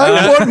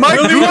 I want my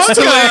goose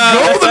to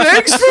lay golden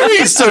eggs for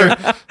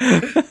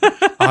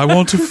Easter. I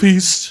want to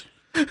feast.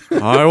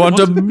 I want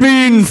a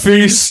bean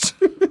feast.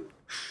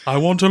 I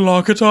want to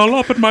lock it all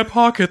up in my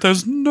pocket.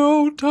 There's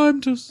no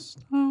time to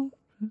stop.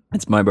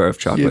 It's my bar of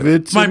chocolate. Give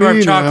it to My bar of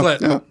me now.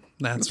 chocolate. Yeah,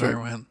 That's where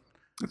it went.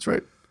 that's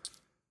right.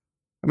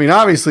 I mean,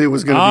 obviously, it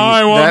was going to be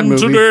I that want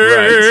movie.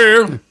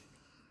 today.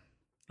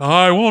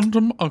 I want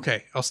to...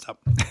 Okay, I'll stop.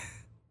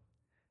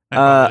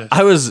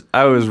 I was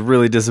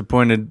really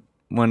disappointed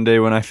one day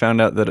when I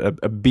found out that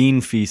a bean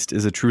feast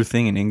is a true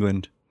thing in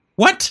England.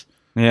 What?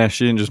 Yeah,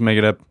 she didn't just make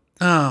it up.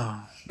 Oh.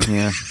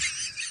 Yeah.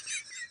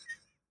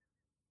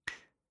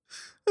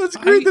 That's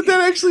great that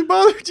actually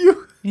bothered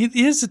you. It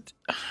is...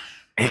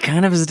 It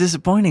kind of is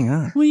disappointing,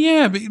 huh? Well,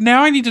 yeah, but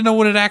now I need to know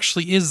what it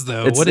actually is,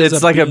 though. It's- What is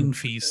it's a like a- bean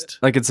feast?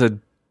 Like I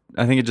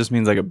think it just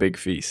means like a big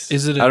feast.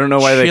 Is it a I don't know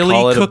why they chili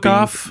call it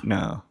cook-off? a bean.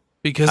 No.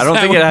 Because I don't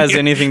that think it would has be-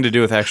 anything to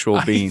do with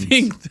actual beans. I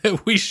think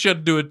that we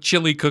should do a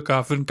chili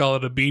cook-off and call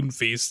it a bean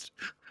feast.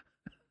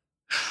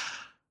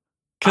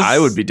 'Cause I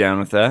would be down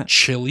with that.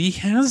 chili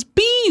has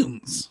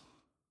beans.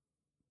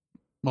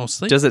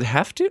 Mostly. Does it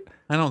have to?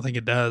 I don't think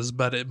it does,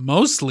 but it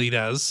mostly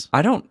does.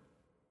 I don't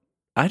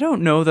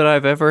know that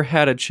I've ever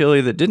had a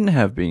chili that didn't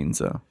have beans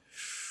though.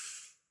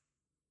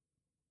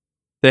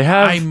 They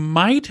have I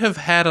might have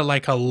had a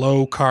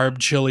low-carb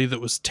chili that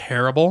was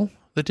terrible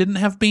that didn't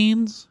have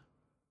beans.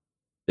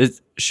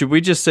 should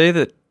we just say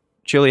that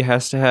chili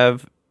has to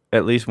have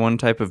at least one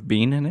type of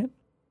bean in it?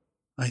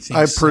 I think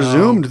I so.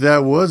 presumed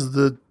that was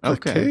the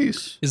Okay.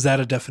 case. Is that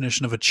a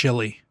definition of a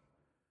chili?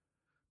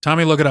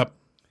 Tommy, look it up.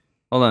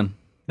 Hold on.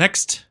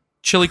 Next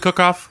chili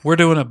cook-off, we're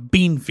doing a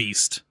bean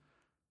feast.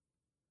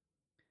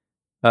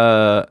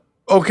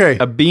 Okay.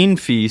 A bean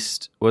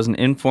feast was an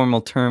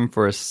informal term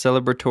for a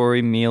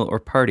celebratory meal or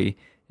party,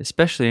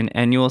 especially an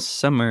annual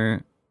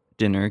summer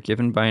dinner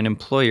given by an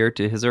employer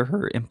to his or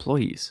her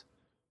employees.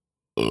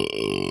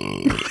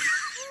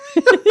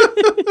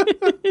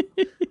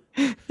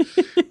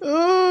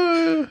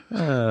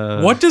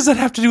 What does that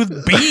have to do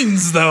with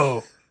beans,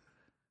 though?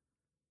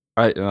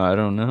 I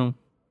don't know.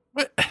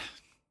 What?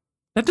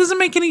 That doesn't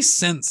make any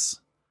sense.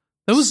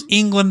 Those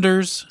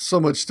Englanders So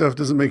much stuff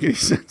doesn't make any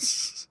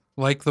sense.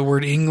 like the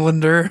word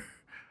Englander.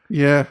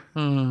 Yeah.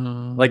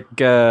 Like,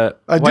 I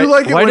why, do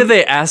like it Why do when-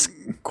 they ask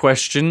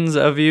questions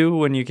of you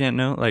when you can't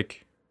know?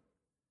 Like,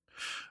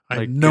 I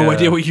have Like, no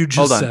idea what you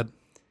hold just on. said.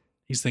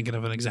 He's thinking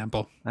of an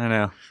example. I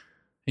know.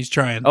 He's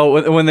trying.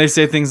 Oh, when they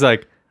say things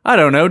like, "I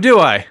don't know, do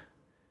I?"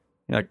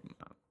 You're like,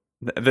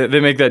 they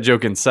make that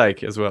joke in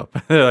Psych as well.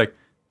 They're like,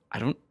 "I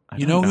don't."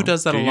 you know who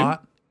does that Do a you?"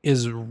 lot?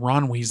 Is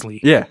Ron Weasley.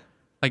 Yeah,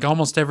 Like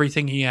almost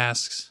everything he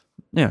asks,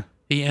 yeah,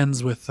 he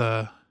ends with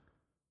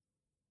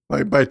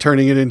By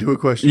turning it into a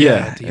question. Yeah,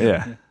 yeah, at the end,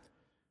 yeah. yeah.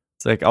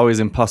 It's like always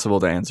impossible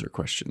to answer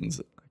questions.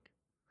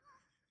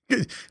 Do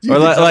you, Or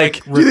think,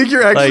 like, do you think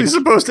you're actually like-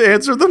 supposed to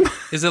answer them?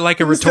 Is it like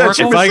a Is that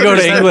rhetorical? if I go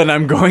is to that- England,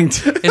 I'm going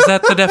to. Is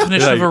that the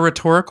definition of Like- a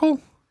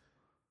rhetorical?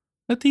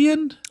 At the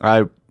end,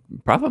 I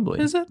probably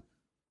is it?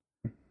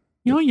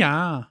 Oh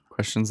yeah.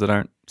 questions that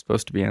aren't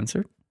supposed to be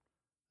answered.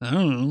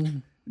 Oh.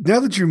 Now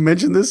that you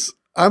mentioned this,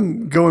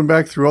 I'm going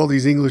back through all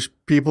these English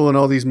people and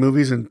all these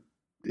movies, and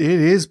it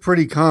is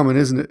pretty common,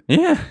 isn't it?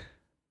 Yeah,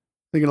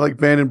 Thinking like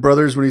Band of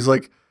Brothers when he's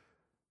like,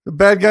 The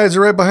bad guys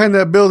are right behind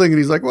that building, and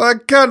he's like, "Well, I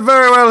can't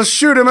very well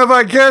shoot him if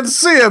I can't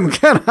see him,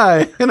 can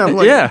I?" And I'm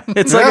like, Yeah,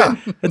 it's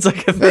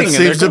like a thing. that in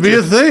seems their to be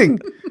a culture. thing."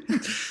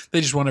 They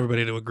just want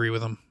everybody to agree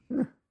with them.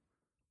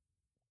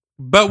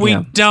 But we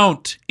Yeah.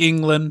 don't,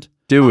 England.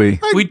 Do we?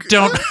 We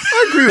don't.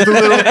 I agree with a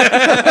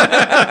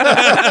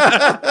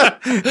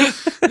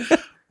little.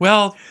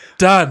 Well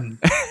done.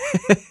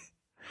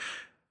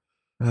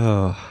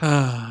 Oh.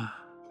 Ah.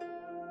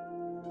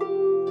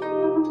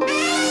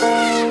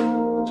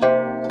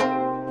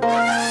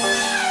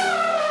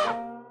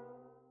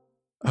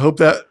 I hope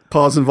that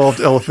pause involved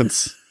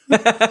elephants.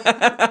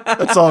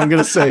 That's all I'm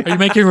gonna say. Are you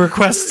making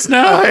requests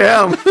now? I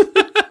am.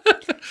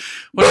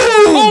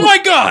 Oh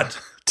my God!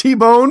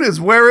 T-Bone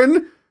is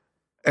wearing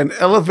an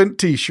elephant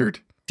T-shirt.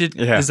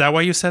 Yeah. Is that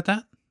why you said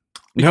that?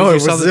 No, Because it you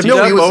saw was the zipped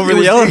T- up over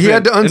the elephant. He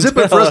had to unzip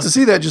it for us until- to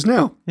see that just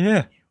now.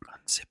 Yeah.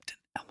 Unzipped an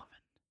elephant.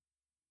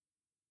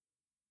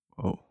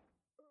 Oh.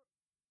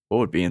 What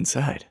would be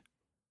inside?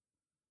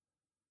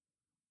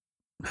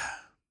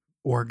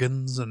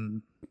 Organs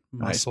and I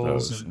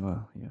muscles suppose. and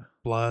Well, yeah.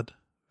 blood,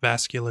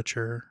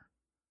 vasculature,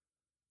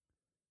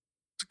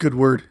 It's a good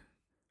word.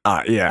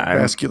 Yeah.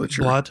 Vasculature.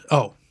 blood.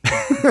 Oh,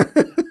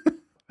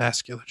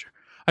 vasculature.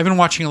 I've been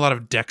watching a lot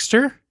of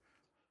Dexter,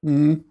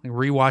 Mhm. like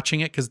rewatching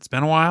it because it's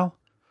been a while.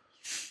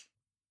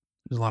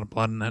 There's a lot of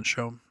blood in that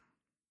show.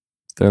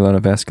 Is there a lot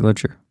of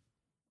vasculature?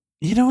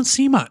 You don't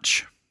see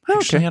much.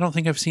 Actually, Okay. I don't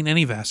think I've seen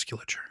any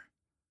vasculature.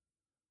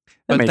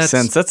 That But makes that's-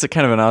 sense. That's a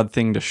kind of an odd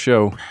thing to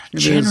show. It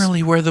is.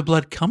 Generally, where the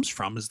blood comes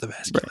from is the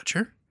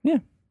vasculature.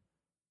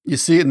 You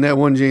see it in that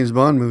one James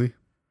Bond movie,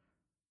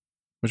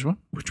 Which one?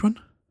 Which one?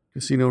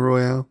 Casino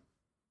Royale.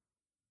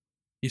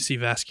 You see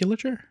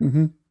vasculature?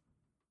 Mm-hmm.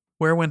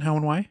 Where, when, how,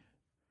 and why?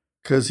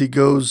 Because he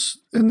goes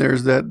and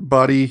there's that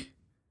body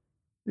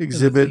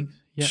exhibit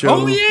Yeah. show.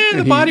 Oh yeah, the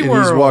and body and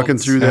world. He's walking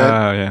through that.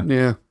 Oh, yeah.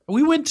 Yeah.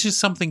 We went to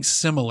something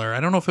similar. I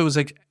don't know if it was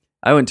like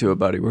I went to a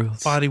Body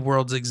Worlds. Body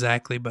Worlds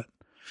exactly, but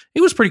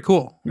it was pretty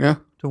cool Yeah.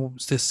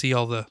 to see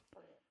all the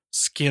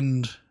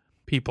skinned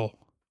people.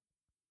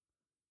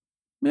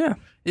 Yeah.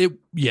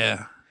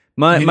 Yeah.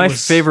 My I mean, it my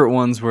was- favorite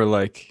ones were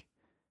like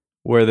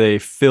where they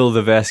fill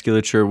the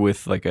vasculature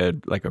with like a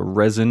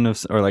resin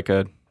or like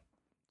a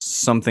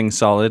something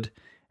solid,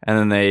 and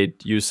then they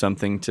use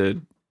something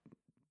to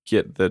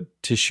get the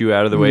tissue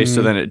out of the way.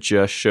 So Mhm. then it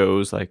just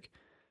shows like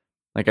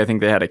I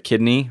think they had a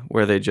kidney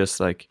where they just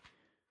like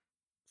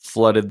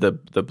flooded the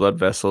blood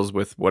vessels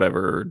with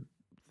whatever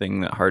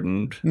thing that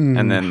hardened, Mhm.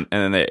 and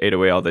then they ate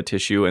away all the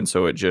tissue, and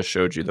so it just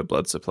showed you the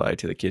blood supply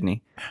to the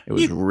kidney. It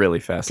was You really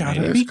Gotta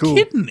fascinating. That's be cool.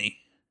 kidding me.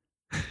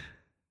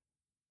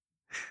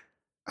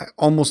 I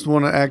almost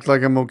want to act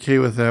like I'm okay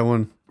with that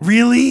one.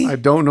 Really? I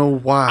don't know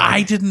why.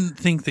 I didn't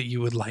think that you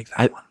would like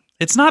that one.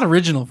 It's not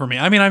original for me.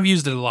 I mean, I've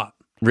used it a lot.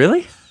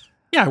 Really?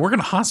 Yeah, I work in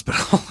a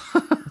hospital.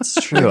 It's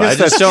true. I I guess just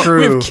that's don't. true.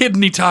 We have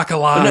kidney talk a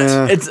lot.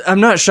 Yeah. I'm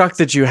not shocked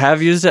that you have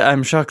used it.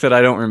 I'm shocked that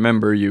I don't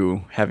remember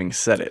you having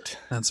said it.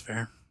 That's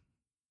fair.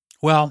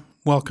 Well,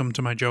 welcome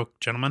to my joke,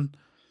 gentlemen.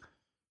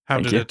 How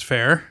Thank did you. it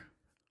fare?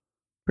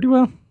 Pretty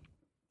well.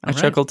 I All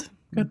right. chuckled.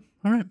 Good.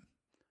 All right.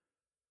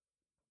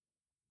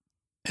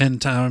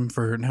 And now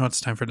it's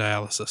time for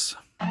dialysis.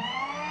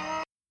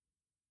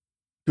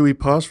 Do we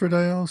pause for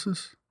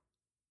dialysis?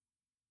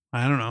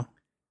 I don't know.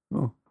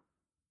 Oh.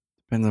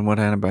 Depends on what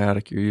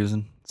antibiotic you're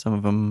using. Some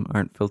of them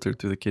aren't filtered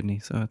through the kidney,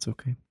 so that's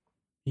okay.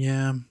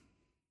 Yeah.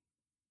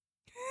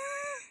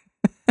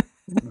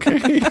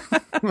 Okay.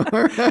 All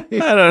right.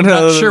 I don't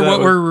know. Not sure what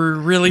we're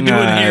really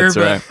doing here,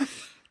 That's but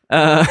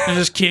right. I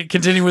just can't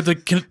continue with the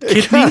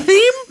kidney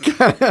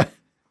theme.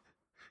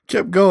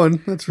 Kept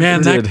going. That's for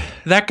Man, sure.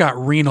 that got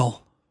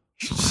renal.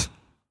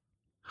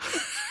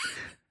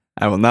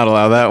 I will not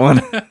allow that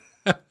one.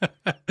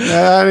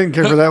 I didn't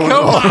care for that one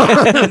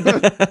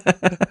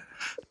at all.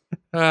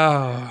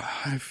 Oh,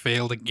 I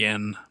failed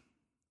again.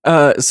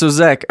 So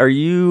Zach, are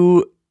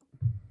you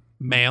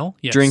Male?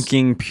 Yes.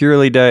 drinking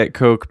purely Diet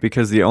Coke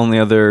because the only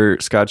other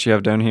scotch you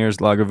have down here is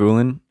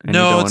Lagavulin, and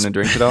No, you don't it's- want to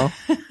drink it all?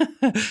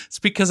 It's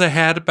because I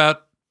had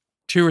about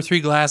 2 or 3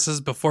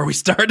 glasses before we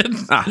started.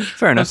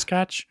 Fair of enough.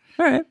 scotch.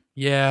 All right.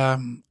 Yeah,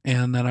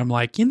 and then I'm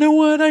like, you know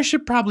what? I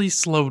should probably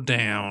slow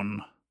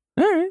down.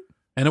 All right.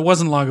 And it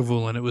wasn't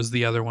Lagavulin. It was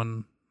the other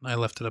one. I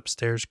left it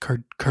upstairs.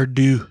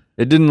 Cardew.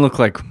 It didn't look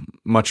like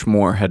much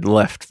more had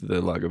left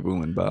the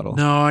Lagavulin bottle.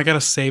 No, I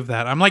gotta save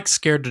that. I'm like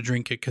scared to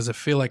drink it because I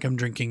feel like I'm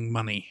drinking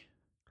money.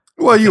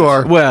 Well, you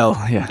are. Well,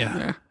 yeah.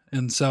 Yeah.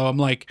 And so I'm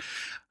like,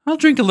 I'll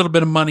drink a little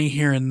bit of money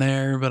here and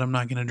there, but I'm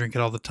not going to drink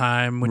it all the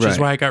time, which is Right.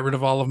 why I got rid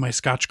of all of my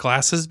scotch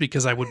glasses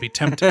because I would be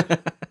tempted.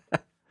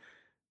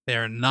 They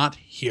are not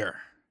here.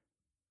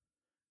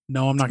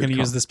 No, I'm not good going to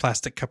use call. this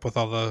plastic cup with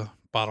all the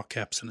bottle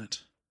caps in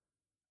it.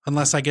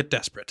 Unless I get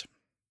desperate.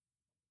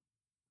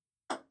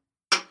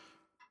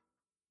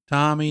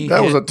 Tommy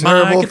That was hit a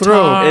terrible my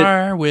throw.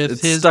 guitar with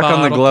It's his stuck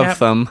on the bottle glove cap.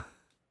 thumb.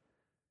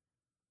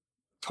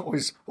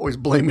 Always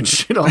blaming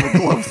shit on the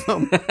glove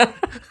thumb.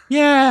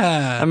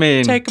 Yeah. I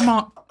mean- take them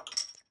off.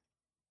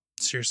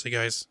 Seriously,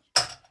 guys.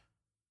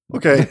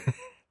 Okay.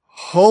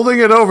 Holding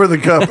it over the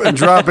cup and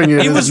dropping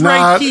it It was is right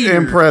not here.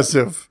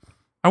 impressive.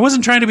 I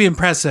wasn't trying to be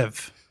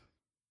impressive.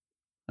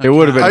 It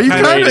would have been Are you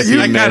great kinda- if you-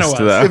 you I kinda missed, was.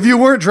 though. If you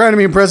weren't trying to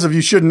be impressive,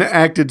 you shouldn't have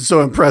acted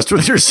so impressed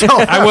with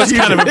yourself. I was You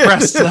kind of did.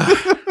 impressed,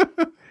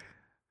 though.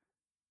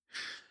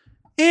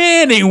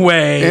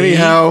 Anyway.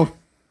 Anyhow,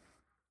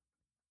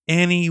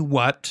 Any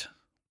what?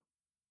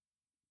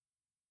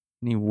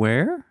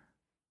 Anywhere?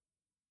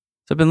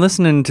 So I've been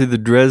listening to the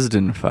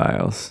Dresden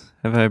Files.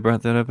 Have I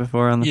brought that up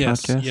before on the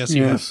Yes, podcast? yes,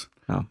 you have. yes.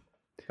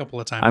 A couple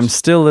of times. I'm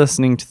still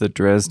listening to the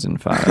Dresden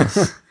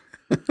Files,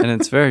 and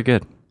it's very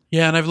good.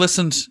 Yeah, and I've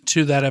listened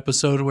to that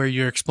episode where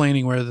you're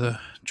explaining where the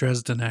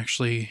Dresden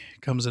actually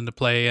comes into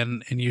play,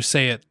 and you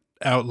say it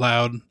out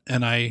loud,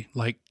 and I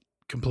like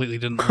completely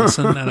didn't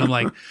listen, and I'm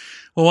like,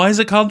 well, why is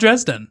it called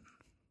Dresden?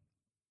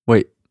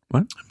 Wait,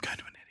 what? I'm kind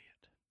of an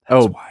idiot.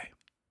 That's Oh, why.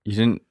 you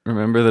didn't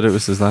remember that it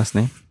was his last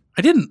name?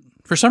 I didn't.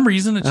 For some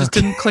reason, it just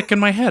Okay. didn't click in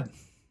my head.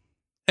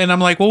 And I'm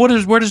like, well,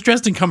 where does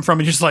Dresden come from?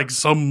 And you're just like,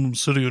 some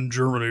city in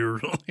Germany or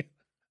something.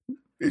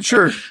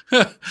 Sure.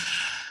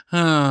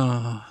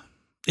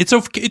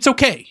 It's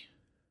okay.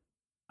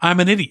 I'm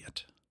an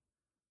idiot.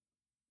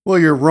 Well,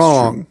 you're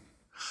wrong.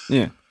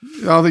 Yeah.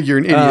 I don't think you're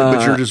an idiot,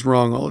 but you're just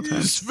wrong all the time.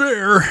 It's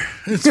fair.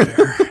 It's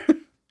fair.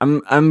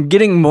 I'm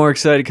getting more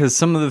excited because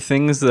some of the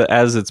things that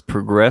as it's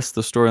progressed,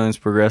 the storyline's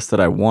progressed that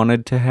I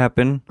wanted to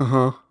happen,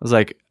 Uh-huh. I was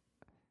like,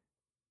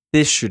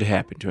 this should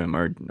happen to him,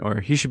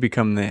 or he should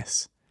become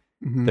this.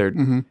 Mhm, They're-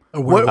 mhm.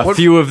 What- A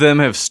few of them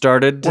have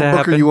started to What book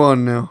happen. are you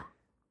on now?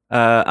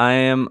 I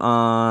am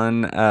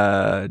on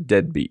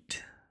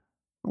Deadbeat.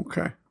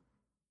 Okay.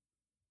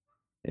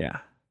 Yeah,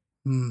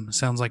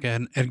 Sounds like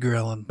an Edgar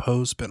Allan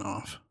Poe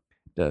spinoff.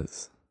 it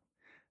does.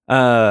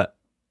 I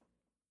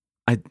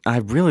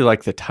really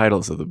like the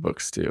titles of the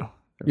books too.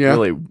 They're Yeah.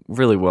 really,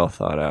 really well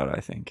thought out,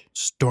 I think.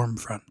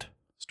 Stormfront.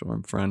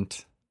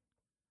 Stormfront.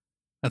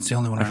 That's the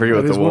only one I I forget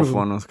what That the is one of wolf them.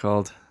 one was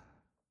called.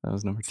 That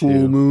was number 2.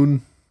 Full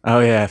Moon. Oh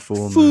yeah,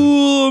 Full Moon.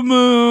 Full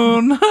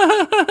Moon.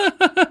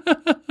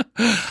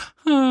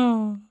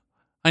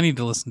 I need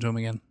to listen to him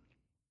again.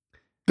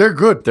 They're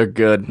good. They're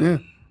good. Yeah.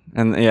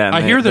 And yeah, and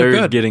I hear they're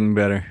good. getting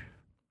better.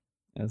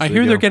 as I they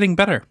hear they're go. getting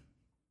better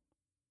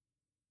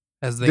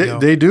as they go.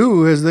 They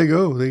do as they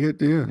go. They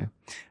get, yeah.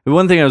 The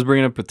one thing I was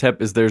bringing up with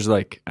Tep is there's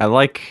like I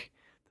like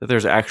that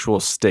there's actual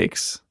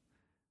stakes.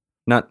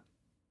 Not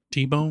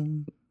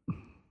T-bone.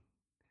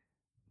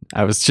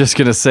 I was just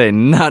gonna say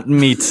not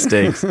meat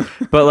steaks,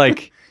 but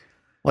like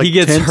Like he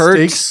gets tent hurt.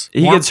 steaks?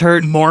 He gets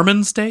hurt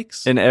Mormon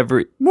steaks? in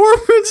every.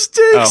 Mormon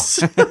steaks.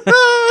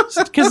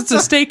 Because it's a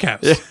steakhouse.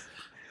 Yeah.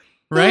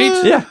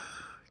 Right? Yeah,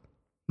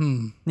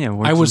 Hmm. yeah.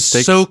 I was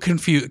so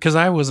confused because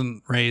I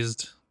wasn't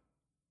raised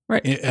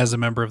Right. as a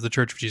member of the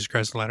Church of Jesus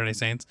Christ of Latter-day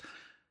Saints.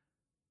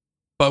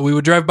 But we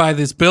would drive by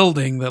this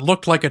building that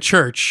looked like a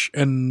church,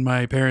 and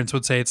my parents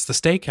would say it's the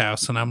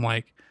steakhouse, and I'm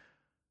like,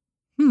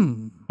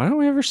 Why don't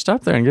we ever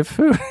stop there and get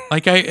food?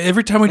 Like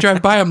every time we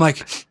drive by, I'm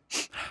like,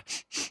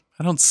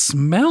 I don't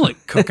smell it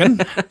cooking.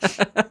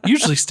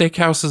 Usually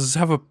steakhouses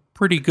have a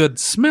pretty good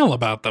smell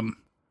about them.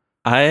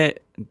 I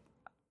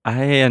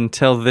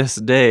until this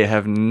day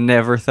have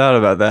never thought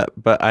about that,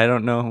 but I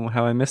don't know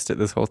how I missed it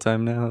this whole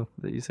time. Now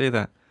that you say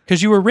that,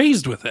 Because you were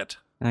raised with it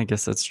I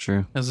guess that's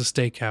true. as a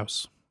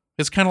steakhouse.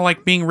 It's kind of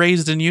like being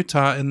raised in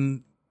Utah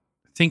and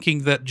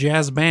thinking that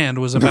jazz band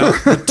was about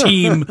the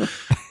team,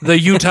 the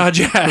Utah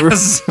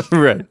Jazz.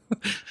 Right.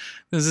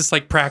 Is this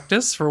like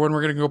practice for when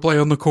we're going to go play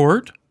on the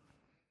court?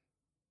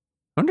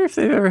 Wonder if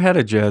they've ever had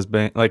a jazz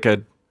band, like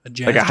a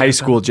Jazz high jazz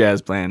school band?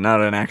 jazz band, not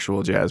an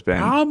actual jazz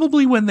band.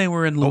 Probably when they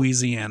were in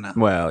Louisiana.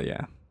 Well,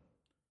 yeah,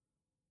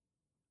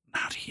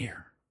 Not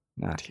here.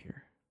 not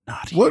here.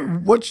 Not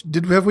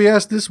here. Have we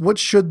asked this? What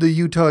should the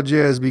Utah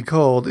Jazz be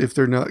called if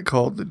they're not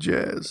called the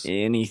Jazz?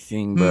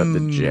 Anything but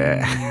the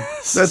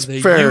jazz. That's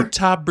the fair.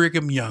 Utah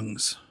Brigham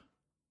Youngs.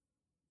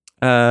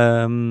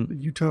 The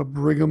Utah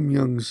Brigham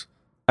Youngs.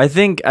 I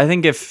think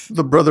if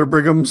The Brother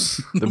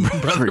Brighams. the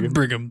Brother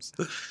Brighams.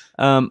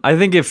 I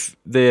think if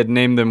they had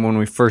named them when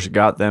we first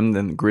got them,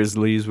 then the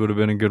Grizzlies would have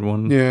been a good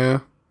one. Yeah.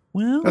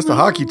 Well, That's the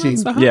hockey team.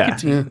 That's the hockey Yeah.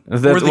 team. Yeah.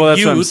 That's, Or the well,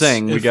 that's what I'm Utes,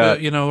 saying. We if, got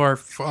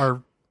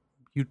our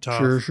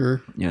Utah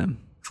Sure. yeah.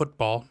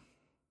 football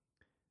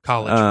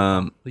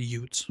college, the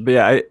Utes. But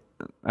yeah,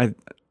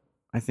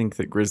 I think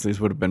that Grizzlies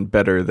would have been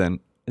better than.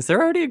 Is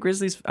there already a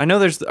Grizzlies? I know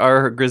there's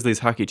our Grizzlies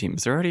hockey team.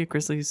 Is there already a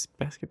Grizzlies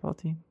basketball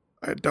team?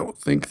 I don't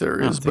think there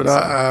I don't is, think but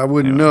so. I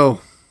wouldn't Anyway.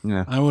 know.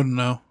 Yeah, I wouldn't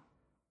know.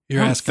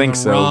 You're I don't asking think the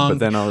so. wrong. But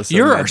then all of a sudden,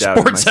 You're I our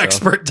doubted sports myself.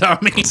 expert,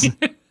 Tommy.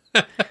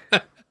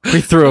 We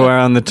throw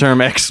around the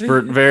term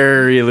expert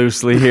very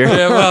loosely here.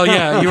 Yeah, well,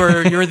 yeah,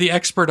 you're the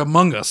expert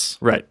among us.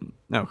 Right.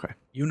 Okay.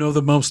 You know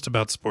the most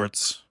about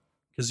sports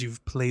because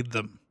you've played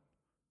them.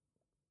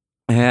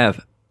 I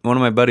have. One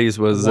of my buddies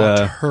was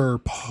Water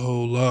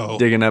polo.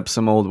 digging up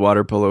some old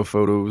water polo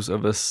photos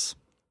of us,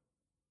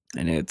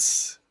 and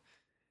it's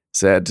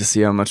sad to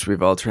see how much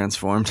we've all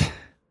transformed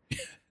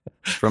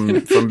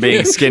from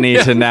being skinny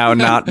to now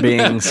not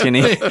being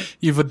skinny.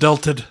 You've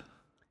adulted.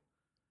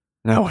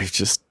 No, we've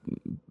just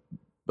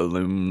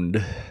ballooned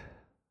a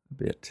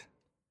bit.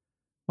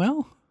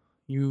 Well,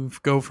 you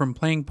go from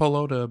playing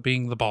polo to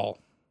being the ball.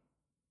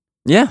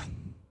 Yeah.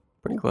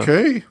 Pretty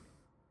close.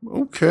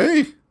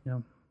 Okay. Yeah.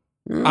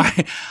 Yeah.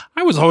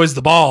 I was always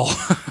the ball.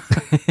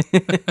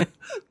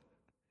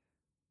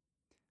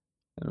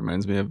 That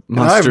reminds me of And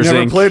I've Monsters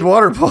never Inc. played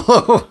water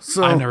polo,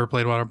 so I never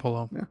played water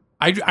polo. Yeah.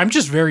 I'm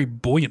just very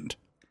buoyant.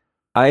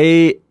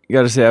 I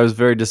gotta say, I was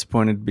very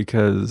disappointed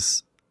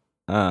because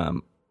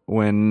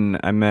when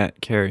I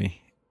met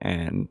Carrie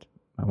and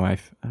my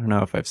wife, I don't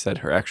know if I've said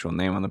her actual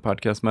name on the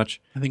podcast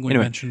much. I think we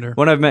Anyway, mentioned her.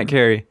 When I've met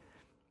Carrie,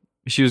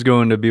 she was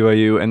going to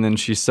BYU, and then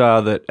she saw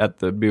that at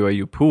the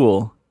BYU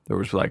pool there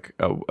was like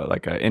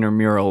a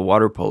intramural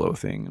water polo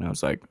thing, and I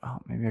was like, oh,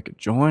 maybe I could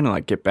join and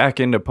like get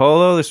back into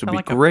polo. This would be Kinda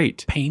like a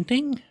great.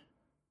 Painting?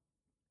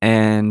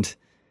 And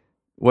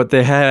what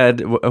they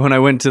had when I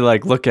went to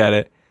like look at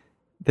it,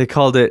 they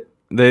called it.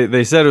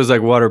 They said it was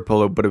like water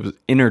polo, but it was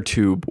inner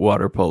tube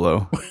water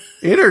polo.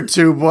 inner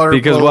tube water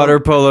Because polo. water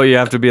polo, you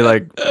have to be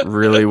like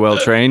really well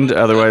trained,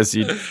 otherwise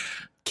you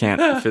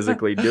can't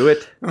physically do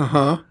it.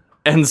 Uh-huh.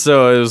 And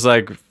so it was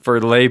like for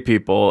lay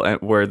people,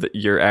 where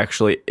you're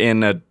actually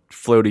in a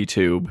floaty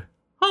tube,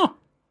 Huh.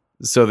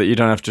 so that you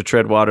don't have to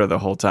tread water the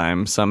whole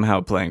time.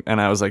 Somehow playing, and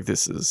I was like,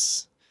 "This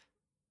is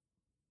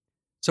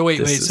So wait.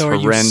 this is So are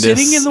you horrendous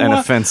sitting in the and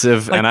water?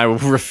 offensive," like- and I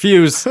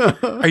refuse.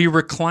 Are you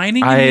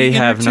reclining? I in the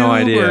inner have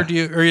no tube,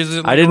 idea. or is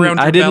it I like didn't. around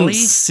your I didn't belly?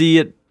 see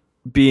it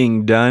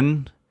being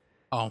done.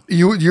 Oh,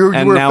 You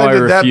And were now I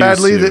offended that refuse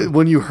badly to. that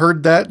when you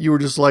heard that, you were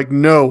just like,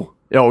 no.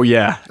 Oh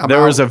yeah, I'm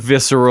there was out. a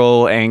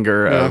visceral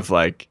anger Yeah. of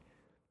like,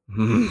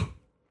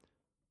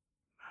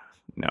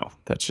 no,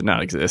 that should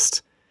not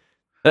exist.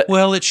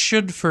 well, it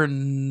should for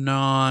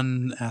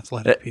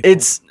non-athletic people.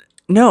 It's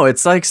no,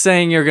 it's like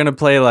saying you're gonna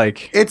play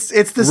like It's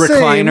the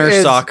Recliner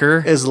same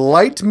soccer. as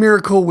light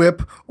Miracle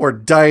Whip or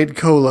Diet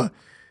Cola.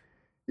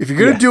 If you're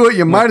going to Yeah. do it,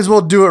 you might as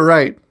well do it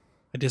right.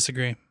 I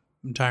disagree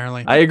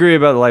entirely. I agree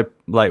about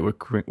light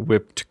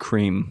whipped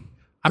cream.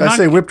 I'm Did I not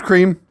say whipped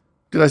cream?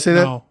 Did I say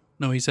that?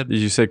 No, he said Did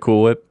you say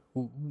Cool Whip?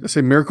 Did I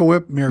say Miracle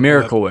Whip?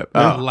 Miracle Whip.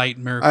 Oh. Oh. Light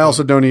miracle. I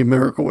also don't eat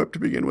Miracle Whip to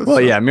begin with. Well,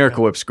 so- yeah,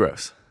 Miracle Whip's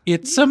gross.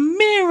 It's a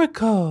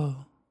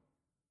miracle.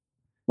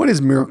 What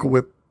is Miracle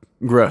Whip?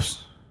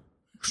 Gross.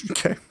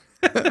 Okay.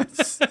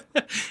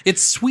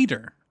 It's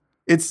sweeter.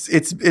 It's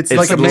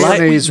like a light-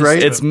 mayonnaise,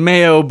 right? It's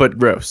mayo, but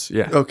gross.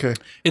 Yeah, okay.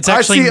 It's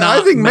actually not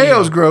I think mayo.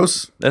 mayo's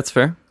gross. that's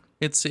fair.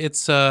 It's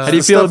How do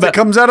you The feel stuff that about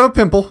comes out of a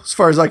pimple, as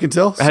far as I can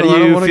tell. how so do I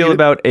don't you wanna feel get it.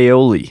 about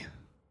aioli?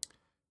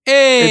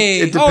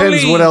 Hey, It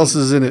depends Oli! what else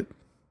is in it.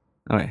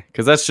 Okay,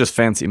 because that's just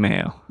fancy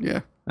mayo.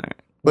 Yeah. right.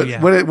 But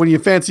Yeah. when you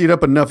fancy it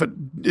up enough, it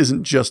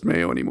isn't just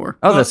mayo anymore.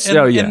 Oh, that's and,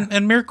 oh yeah.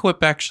 And Miracle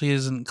Whip actually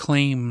doesn't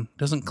claim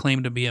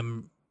to be a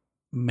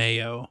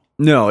mayo.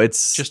 No,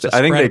 it's Just just. a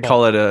I think they spreadable.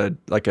 call it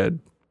a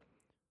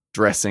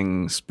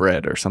dressing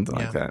spread or something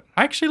like that.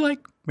 I actually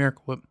like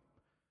Miracle Whip.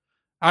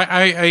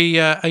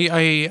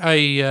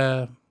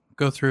 I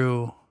go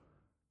through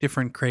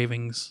different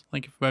cravings.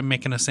 Like if I'm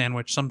making a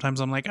sandwich, sometimes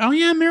I'm like, oh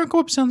yeah, Miracle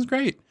Whip sounds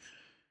great.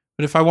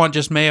 But if I want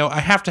just mayo, I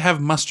have to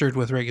have mustard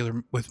with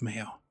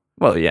mayo.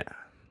 Well, yeah.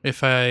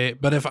 If I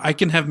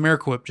can have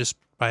Miracle Whip just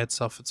by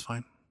itself, it's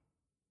fine.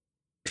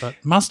 But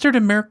mustard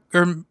and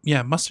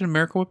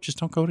Miracle Whip just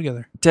don't go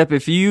together. Tep,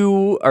 if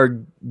you are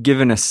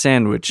given a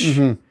sandwich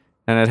Mhm.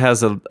 and it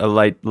has a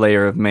light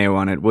layer of mayo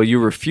on it, will you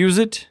refuse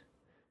it?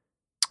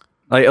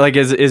 Like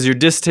is your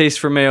distaste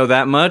for mayo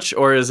that much,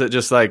 or is it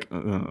just like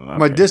okay.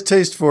 My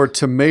distaste for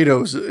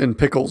tomatoes and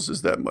pickles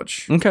is that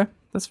much. Okay,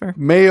 that's fair.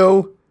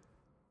 Mayo.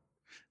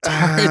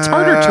 It's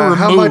harder to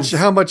remove.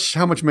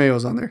 How much mayo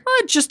is on there?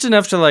 Just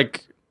enough to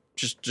like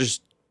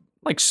just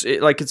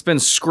like it's been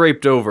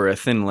scraped over a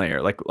thin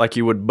layer, like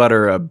you would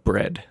butter a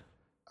bread.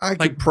 I could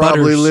Like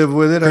probably butters live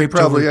with it. I'd Draped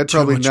over probably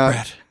too much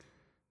not.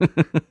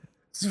 bread.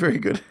 It's very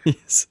good.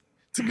 Yes.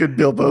 It's a good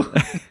Bilbo.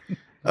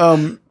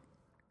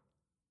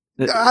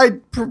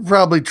 I'd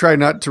probably try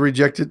not to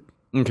reject it.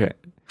 Okay.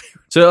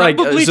 So like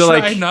Probably so try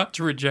like not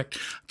to reject.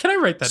 Can I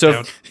write that So-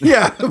 down?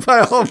 Yeah, by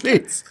all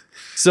means.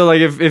 so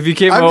like if you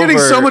came I'm over, getting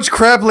so much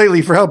crap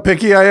lately for how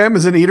picky I am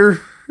as an eater.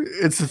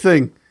 It's the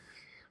thing.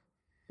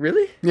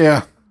 really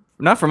Yeah,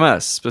 not from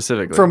us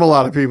specifically from a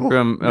lot of people.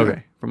 from Yeah.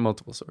 okay from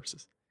multiple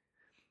sources.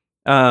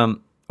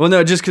 Well,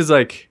 no, just because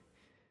like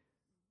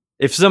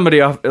if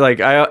somebody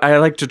I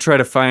like to try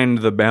to find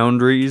the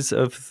boundaries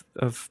of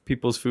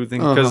people's food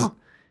things because Uh-huh.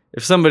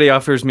 if somebody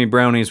offers me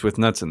brownies with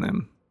nuts in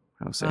them,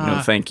 I'll say no,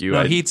 thank you.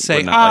 No, I he'd would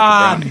say, not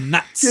like a brownie.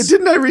 nuts. Yeah,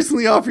 didn't I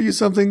recently offer you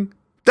something?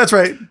 That's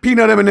right,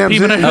 peanut M&Ms.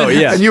 Peanut Oh,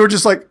 yeah. And you were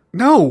just like,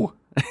 no.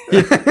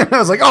 I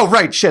was like, oh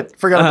right, shit,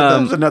 forgot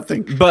about the nut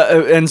thing.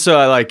 But and so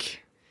I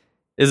like,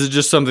 is it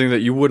just something that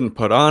you wouldn't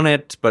put on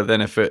it? But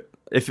then if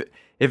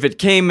it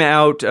came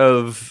out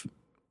of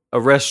a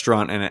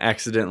restaurant and it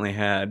accidentally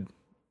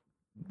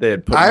they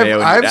had put mayo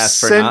and I've you'd asked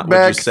for sent not, would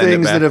back you send it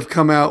things back? that have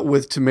come out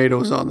with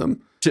tomatoes on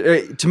them.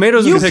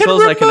 Tomatoes You and can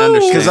pickles I can remove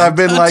understand. Because I've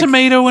been a like,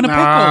 tomato and a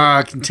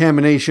pickle.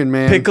 contamination,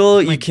 man.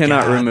 pickle, you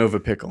cannot God. remove a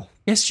pickle.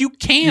 Yes, you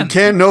can. You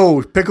can't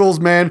know pickles,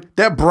 man.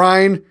 That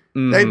brine,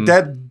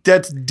 Mhm.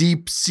 that's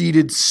deep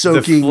seated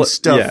soaking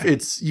stuff. yeah.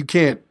 It's you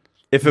can't.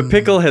 If a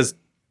pickle has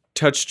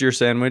touched your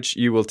sandwich,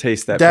 you will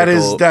taste that That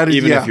pickle is-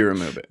 even yeah. if you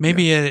remove it.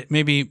 Maybe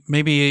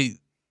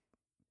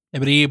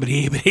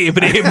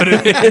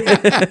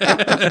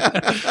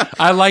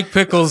I like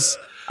pickles.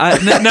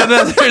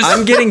 There's-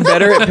 I'm getting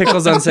better at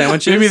pickles on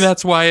sandwiches. Maybe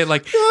that's why it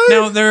like.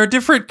 Now there are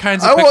different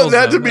kinds of I pickles. want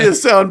that though. to be a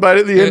soundbite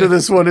at the end of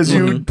this one as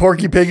you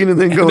Porky Piggin and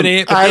then go,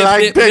 I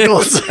like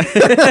pickles.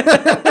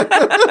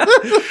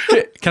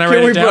 Can I Can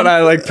write we it down? put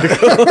I like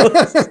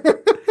pickles?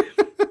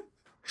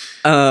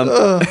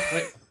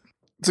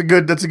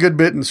 That's a good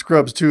bit in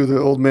Scrubs too, the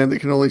old man that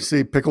can only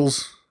say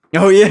pickles.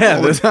 Oh yeah,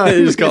 All the time.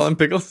 you just call them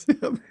pickles.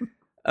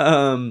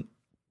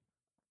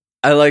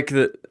 I like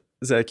that,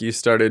 Zach. You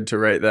started to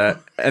write that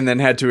and then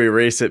had to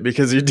erase it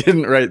because you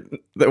didn't write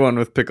the one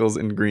with pickles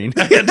in green.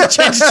 I had to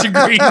change it to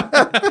green.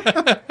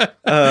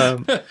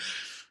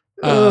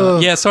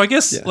 Yeah, so I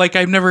guess like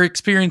I've never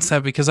experienced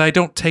that because I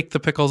don't take the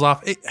pickles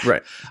off.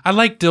 Right. I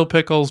like dill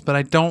pickles, but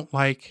I don't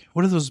like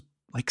what are those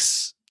like?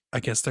 I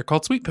guess they're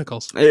called sweet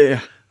pickles.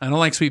 Yeah. I don't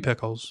like sweet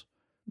pickles.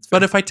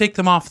 But if I take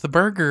them off the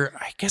burger,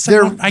 I guess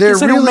They're I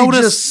don't really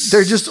notice.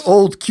 they're just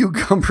old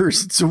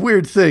cucumbers. It's a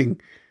weird thing.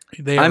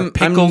 They are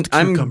pickled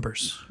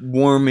cucumbers.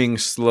 Warming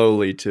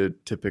slowly to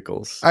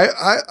pickles.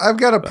 I've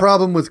got a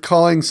problem with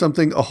calling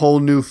something a whole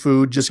new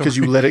food just because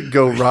you let it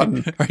go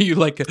rotten. Are you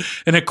like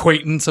an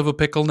acquaintance of a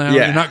pickle now?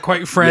 Yeah. You're not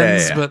quite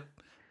friends, Yeah. but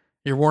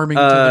you're warming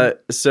to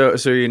them.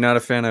 So you're not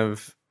a fan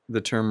of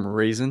the term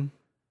raisin?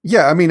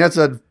 Yeah, I mean it's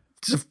a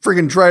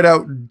friggin' dried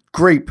out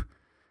grape.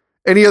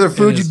 Any other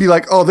food, is. you'd be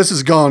like, "Oh, this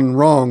has gone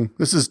wrong.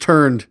 This is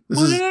turned.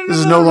 This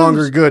is no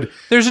longer good."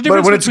 There's a But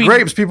difference when it's between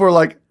grapes, people are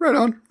like, "Right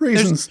on,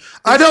 raisins."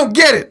 I don't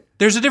get it.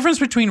 There's a difference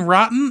between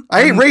rotten.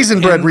 I ate and-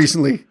 raisin bread and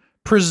recently,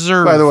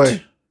 preserved. by the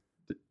way.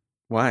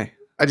 Why?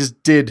 I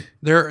just did.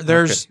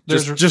 There's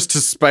Just to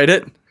spite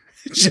it?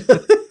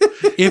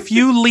 if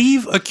you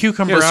leave a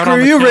cucumber out Screw on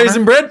the you, counter,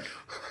 raisin bread.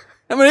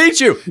 I'm gonna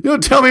eat you. You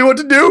don't tell me what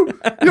to do.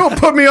 You don't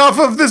put me off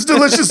of this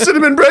delicious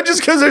cinnamon bread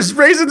just because there's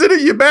raisins in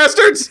it, you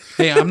bastards.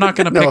 Hey, I'm not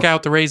going to No. pick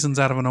out the raisins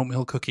out of an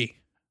oatmeal cookie.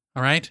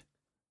 All right.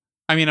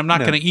 I mean, I'm not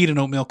No. going to eat an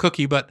oatmeal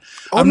cookie, but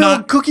I'm Oatmeal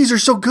not. cookies are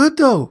so good,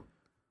 though.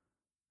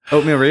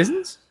 Oatmeal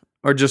raisins?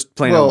 Or just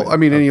plain Well, oatmeal? I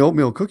mean, any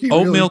oatmeal cookie.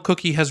 Oatmeal really.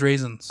 cookie has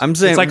raisins. I'm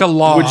saying it's like a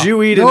law. Would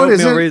you eat No, an it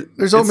oatmeal isn't. raisin?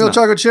 There's It's oatmeal not.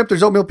 chocolate chip.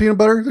 There's oatmeal peanut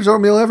butter. There's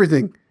oatmeal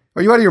everything.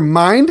 Are you out of your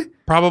mind?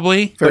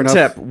 Probably. Fair But enough.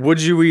 Tep, would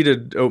you eat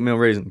an oatmeal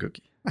raisin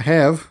cookie? I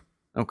have.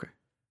 Okay.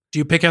 Do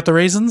you pick out the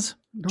raisins?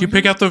 Do you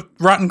pick out the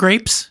rotten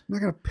grapes? I'm not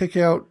gonna pick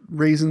out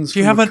raisins Do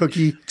you from have a a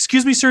cookie.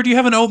 Excuse me, sir. Do you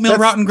have an oatmeal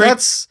rotten grape?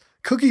 That's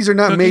cookies are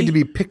not Cookie? made to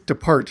be picked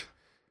apart.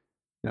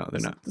 No,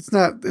 they're not. It's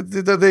not.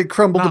 They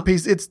crumble to No.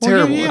 pieces. It's Well, yeah,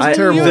 terrible. yeah, It's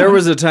terrible. There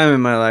was a time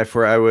in my life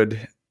where I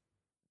would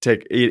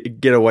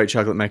get a white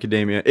chocolate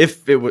macadamia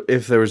if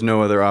there was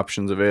no other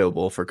options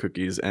available for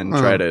cookies and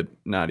try to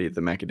not eat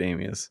the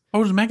macadamias.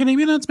 Oh, does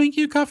macadamia nuts make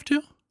you cough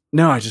too?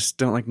 No, I just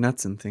don't like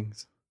nuts and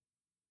things.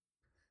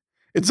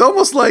 It's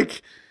almost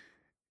like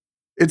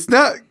it's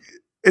not.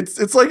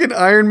 It's like an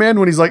Iron Man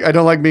when he's like, I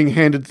don't like being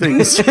handed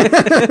things.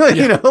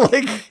 You know,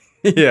 like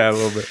Yeah, a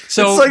little bit.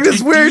 So It's like this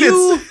do weird-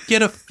 you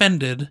get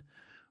offended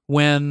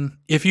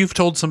if you've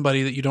told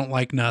somebody that you don't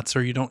like nuts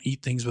or you don't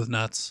eat things with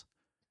nuts,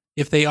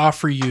 if they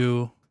offer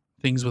you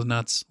things with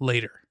nuts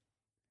later?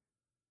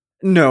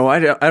 No, I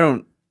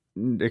don't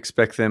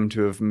expect them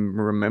to have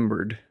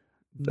remembered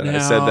that I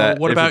said that.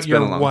 What if about it's been a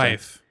your long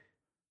wife?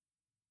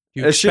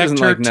 You She expect doesn't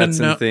her like to nuts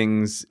know- and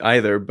things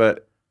either,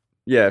 but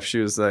yeah, if she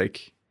was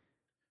like,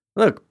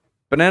 look,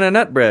 banana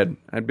nut bread,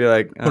 I'd be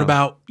like, What oh,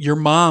 about your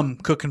mom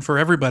cooking for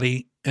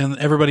everybody and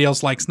everybody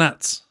else likes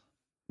nuts?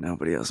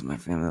 nobody else in my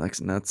family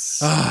likes nuts,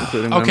 Ah,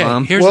 including okay, my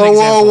mom. here's an whoa,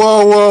 example.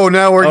 whoa.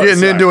 Now we're Oh, getting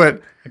sorry. into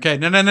it. Okay,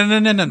 no. That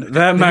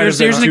might here's,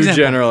 have here's been an too example.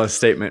 general a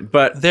statement,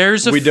 but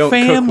There's a we don't cook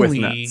with family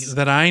nuts.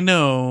 that I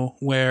know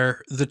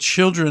where the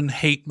children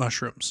hate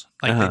mushrooms.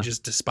 Like Uh-huh. they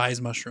just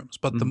despise mushrooms,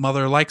 but the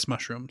mother likes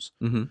mushrooms.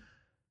 Mhm.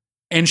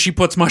 And she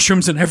puts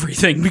mushrooms in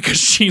everything because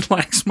she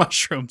likes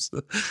mushrooms.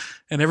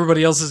 And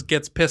everybody else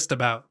gets pissed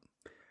about.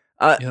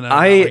 You know, not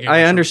I liking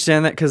mushrooms.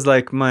 understand that because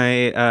like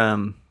my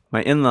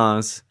my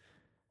in-laws,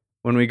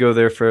 when we go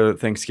there for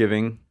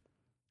Thanksgiving,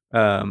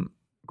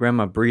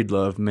 Grandma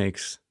Breedlove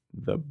makes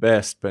the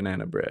best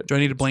banana bread. Do I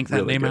need to blank It's that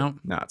really name good. out?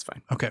 No, it's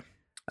fine. Okay.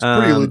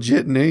 Pretty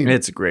legit name.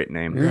 It's a great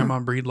name. Yeah. Grandma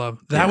Breedlove.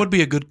 That Yeah. would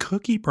be a good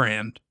cookie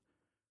brand.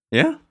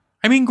 Yeah,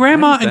 I mean,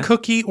 Grandma I like and that.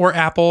 Cookie or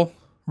Apple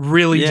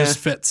really Yeah. just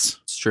fits.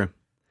 it's true.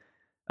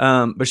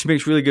 But she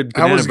makes really good I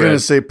banana was bread. going to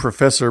say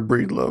Professor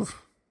Breedlove.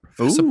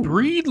 It's a Ooh.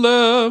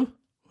 Breedlove.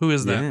 Who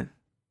is that? Is Yeah,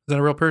 that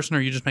a real person or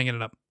are you just making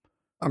it up?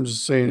 I'm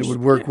just saying it would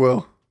work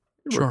well.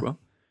 it Sure. worked well.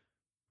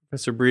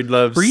 Professor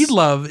Breedlove's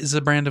Breedlove is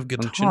a brand of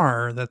Function.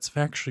 guitar that's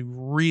actually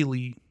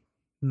really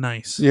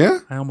nice. Yeah?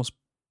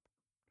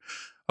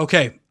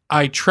 Okay,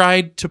 I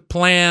tried to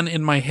plan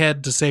in my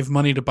head to save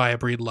money to buy a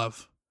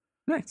Breedlove.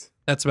 Nice.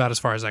 That's about as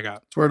far as I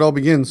got. That's where it all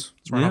begins.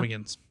 That's where it all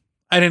begins.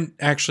 I didn't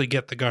actually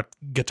get the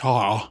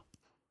guitar.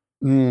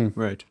 Mm.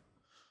 Right.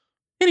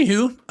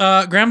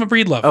 Anywho, Grandma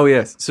Breedlove. Oh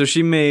yes. So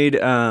she made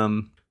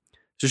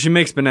so she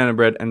makes banana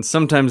bread, and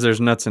sometimes there's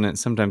nuts in it,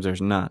 sometimes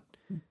there's not.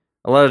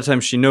 A lot of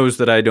times she knows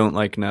that I don't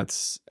like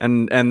nuts,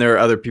 and there are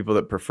other people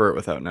that prefer it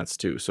without nuts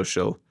too. So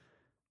she'll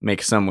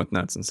make some with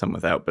nuts and some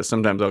without. But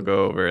sometimes I'll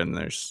go over and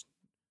there's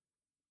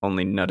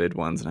only nutted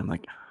ones, and I'm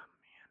like,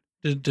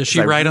 Does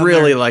she I write on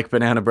really there? like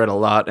banana bread a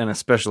lot, and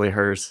especially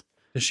hers.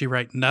 Does she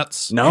write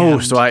nuts? No,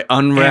 and- so I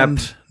unwrap.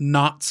 and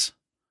knots.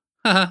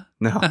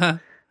 No.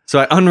 So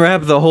I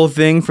unwrap the whole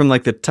thing from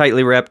like the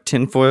tightly wrapped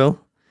tin foil,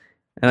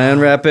 and I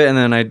unwrap it, and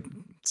then I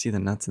see the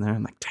nuts in there.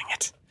 I'm like, dang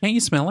it. Can't you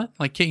smell it?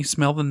 Like, can't you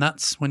smell the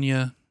nuts when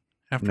you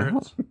after No.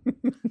 it?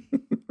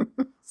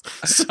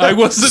 I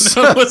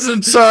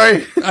wasn't.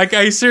 Sorry.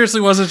 I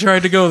seriously wasn't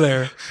trying to go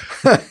there.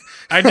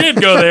 I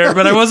did go there,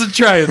 but I wasn't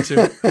trying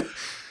to.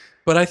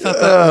 But I thought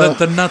that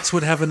the nuts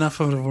would have enough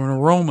of an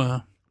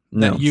aroma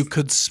that No. you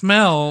could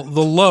smell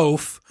the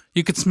loaf.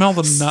 You could smell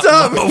the nut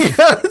Stop. loaf. You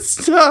gotta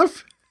stop.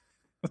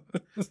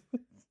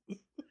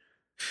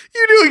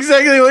 You knew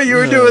exactly what you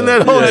were doing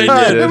that whole Yeah,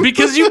 I time. did.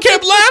 Because you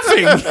kept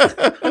laughing.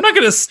 I'm not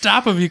going to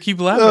stop if you keep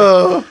laughing.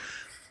 Oh.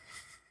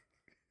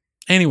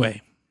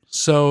 Anyway,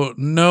 so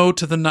no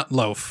to the nut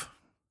loaf.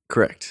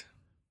 Correct.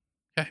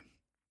 I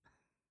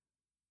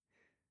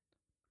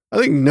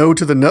think no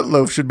to the nut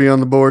loaf should be on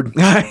the board.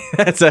 I'm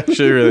That's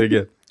actually really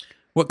good.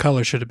 What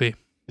color should it be?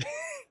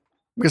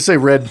 gonna say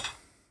red.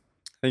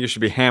 I think it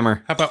should be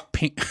hammer. How about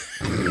pink?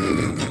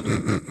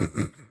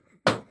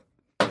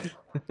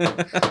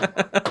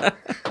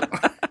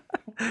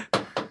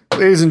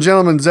 Ladies and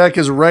gentlemen, Zach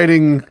is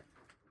writing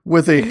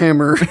with a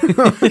hammer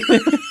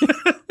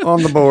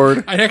on the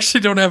board. I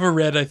actually don't have a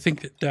red. I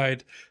think it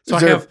died. So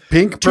Is I there have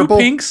pink, two purple?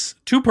 pinks,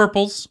 two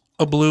purples,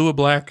 a blue, a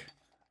black.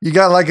 You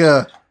got like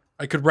a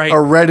I could write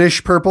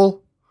reddish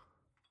purple.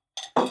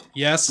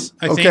 yes.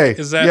 I Okay. think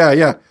is that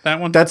yeah. that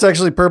one? That's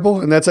actually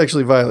purple, and that's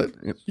actually violet.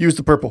 Use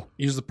the purple.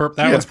 Use the purple.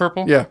 That Yeah. one's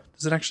purple. Yeah,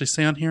 Does it actually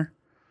say on here?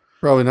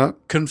 probably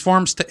not.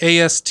 Conforms to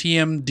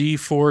ASTM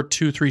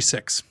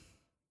D4236.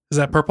 Is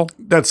that purple?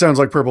 That sounds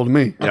like purple to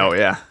me. Oh,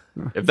 yeah.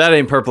 If that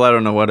ain't purple, I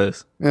don't know what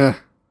is. Yeah,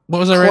 What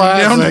was I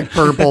writing classic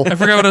down? purple. I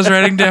forgot what I was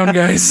writing down,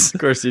 guys. Of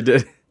course you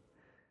did.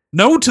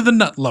 No to the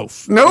nut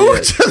loaf. No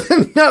to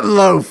the nut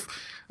loaf.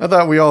 I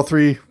thought we all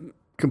three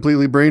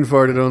completely brain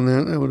farted on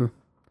that. That would have.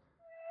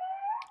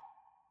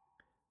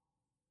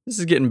 This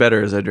is getting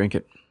better as I drink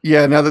it.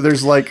 Yeah, now that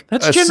there's like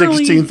That's a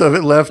generally- 16th of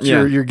it left,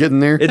 Yeah. you're getting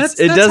there. It That's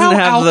doesn't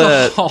how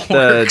have alcohol the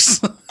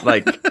works.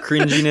 like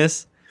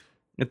cringiness.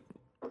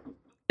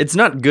 It's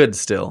not good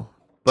still,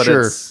 but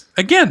Sure. it's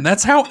Again,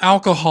 that's how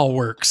alcohol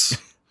works.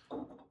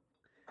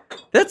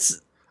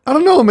 that's I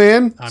don't know,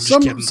 man. I'm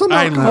just kidding. Some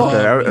I alcohol. love-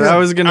 okay. I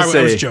was gonna I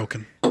say was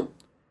joking. I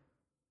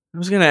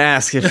was gonna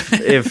ask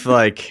if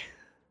like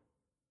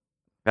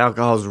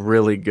alcohol's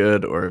really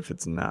good or if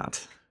it's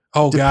not.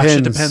 Oh gosh,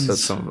 it Depends. But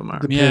depends. some of them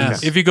are. Yeah,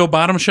 Depends. if you go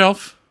bottom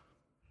shelf,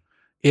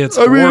 it's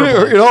I mean,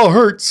 horrible. it all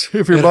hurts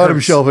if you're It bottom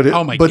hurts. shelving it.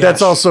 Oh my but that's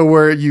gosh. also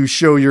where you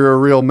show you're a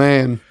real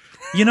man.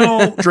 You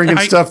know, Drinking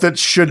I- stuff that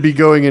should be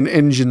going in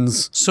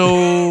engines.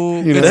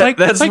 So You know, it's like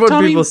That's it's like, what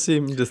Tommy, people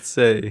seem to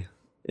say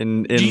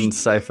in you-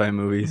 sci-fi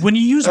movies. when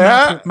you use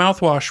Ah.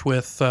 mouthwash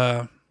with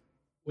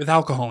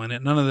alcohol in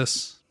it. None of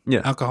this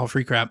Yeah.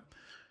 alcohol-free crap.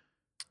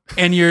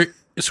 And you're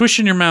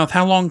swishing your mouth.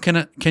 How long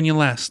can you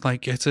last?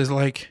 Like it says,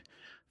 like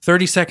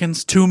 30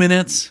 seconds, 2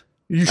 minutes.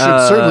 You should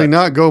certainly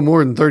not go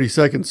more than 30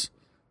 seconds.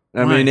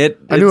 I mean,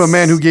 I knew a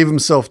man who it's- gave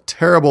himself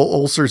terrible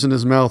ulcers in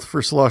his mouth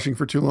for sloshing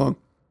for too long.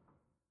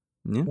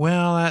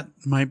 Well, that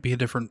might be a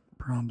different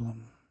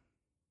problem.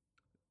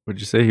 Would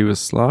you say he was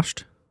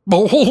sloshed? The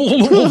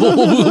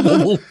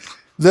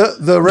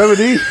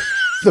remedy,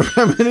 the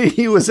remedy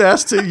he was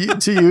asked to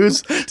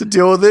use to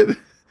deal with it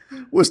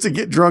was to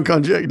get drunk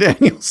on Jack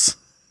Daniels.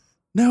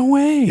 No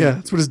way. Yeah,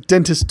 that's what his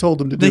dentist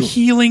told him to The do.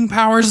 healing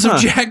powers of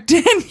Jack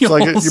Daniels. It's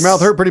like, your mouth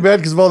hurt pretty bad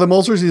because of all them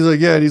ulcers? He's like,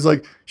 yeah. And he's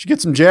like, you should get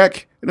some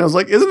Jack. And I was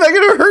like, isn't that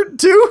going to hurt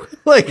too?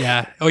 Like,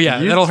 Yeah. Oh, yeah.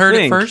 You'd That'll hurt at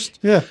think. first,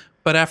 yeah.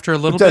 but after a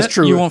little that's bit,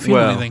 true. you won't feel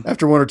Well, anything.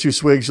 After one or two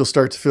swigs, you'll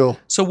start to feel.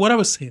 So what I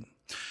was saying,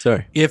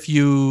 Sorry. if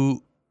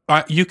you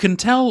can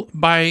tell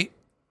by,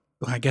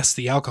 I guess,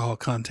 the alcohol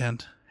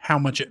content how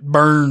much it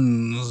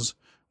burns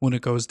when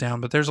it goes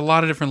down. But there's a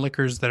lot of different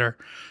liquors that are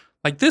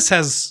like this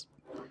has.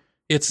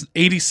 It's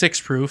 86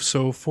 proof,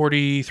 so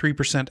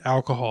 43%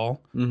 alcohol,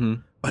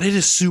 Mm-hmm. but it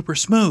is super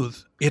smooth.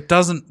 It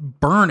doesn't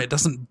burn. It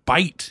doesn't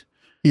bite.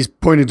 He's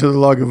pointing to the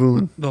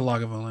Lagavulin. The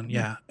Lagavulin,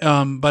 yeah.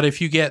 But if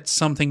you get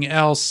something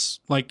else,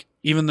 like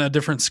even a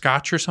different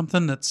Scotch or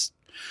something that's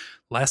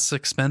less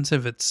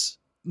expensive, it's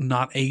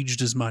not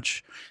aged as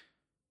much.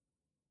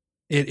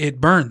 It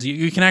burns.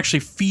 You can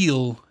actually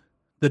feel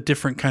the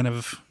different kind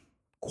of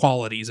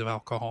qualities of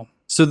alcohol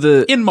So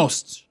the in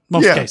most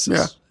Yeah, cases.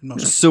 yeah. In most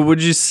cases. so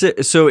would you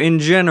say so in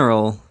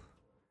general,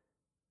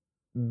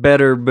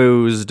 better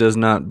booze does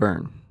not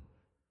burn?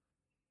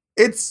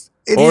 It's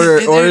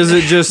Or is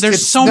it just there's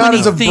It's so not many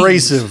as things.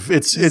 abrasive.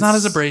 It's not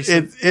as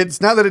abrasive. It's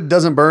not that it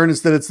doesn't burn.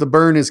 It's that the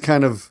burn is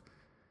kind of.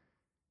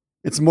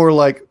 It's more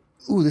like,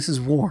 ooh, this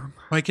is warm,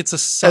 Like it's a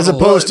as subtle,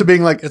 opposed to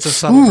being like, it's a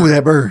subtle ooh, burn.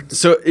 that burns.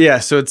 so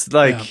it's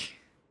like Yeah.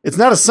 It's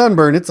not a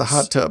sunburn. It's a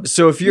hot tub.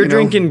 so if you're You know?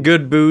 drinking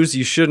good booze,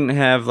 you shouldn't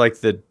have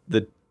like the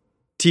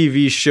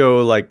TV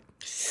show like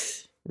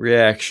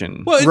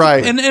reaction. Well,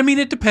 Right. And I mean,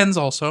 it depends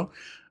also.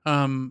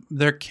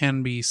 There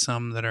can be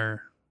some that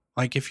are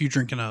like if you're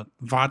drinking a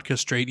vodka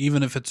straight,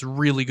 even if it's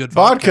really good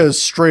Vodka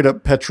is straight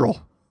up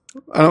petrol.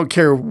 I don't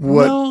care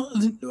what. Well,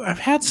 I've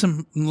had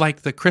some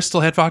like the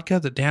Crystal Head vodka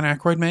that Dan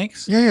Aykroyd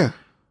makes. Yeah.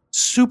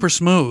 Super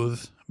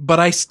smooth, but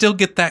I still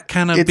get that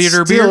kind of It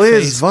bitter still beer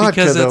is face vodka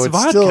because though. it's It's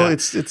vodka.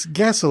 still it's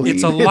gasoline.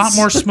 It's a lot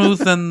more smooth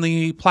than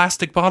the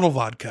plastic bottle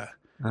vodka.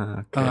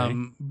 Okay.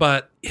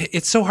 But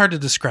it's so hard to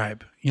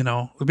describe,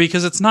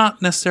 because it's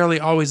not necessarily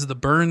always the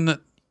burn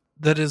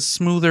that is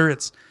smoother.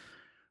 It's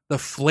the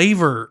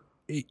flavor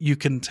you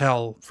can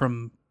tell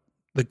from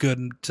the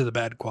good to the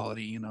bad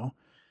quality,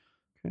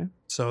 Okay.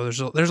 So there's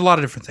a lot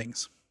of different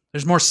things.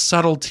 There's more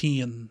subtlety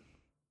in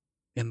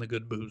the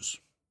good booze.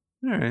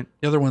 All right.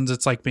 The other ones,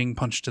 it's like being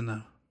punched in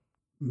the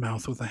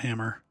mouth with a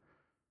hammer.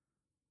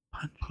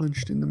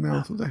 punched in the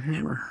mouth with a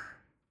hammer.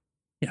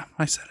 Yeah,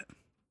 I said it.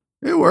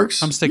 It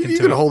works. I'm sticking you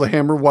to can it. hold a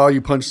hammer while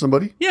you punch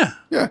somebody. Yeah.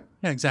 Yeah.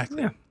 Yeah,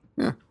 exactly.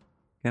 Yeah.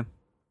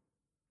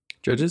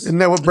 Judges? Isn't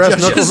that what brass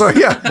Judges. knuckles are?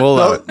 Yeah. We'll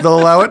allow it. They'll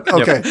allow it?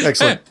 Okay,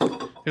 excellent.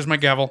 Here's my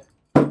gavel.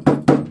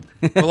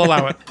 We'll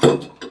allow it.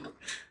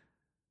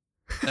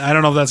 I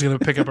don't know if that's going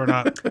to pick up or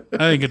not.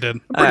 I think it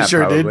did. Pretty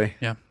sure it did. probably.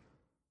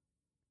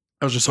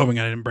 I was just hoping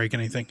I didn't break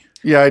anything.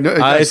 Yeah, I know.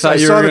 I thought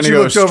you saw were that gonna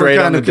go looked over straight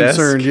kind on of the desk.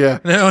 concerned. Yeah.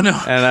 No.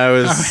 And I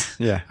was,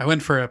 yeah. I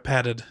went for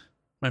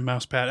my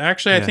mouse pad.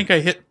 Actually, I Yeah. think I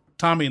hit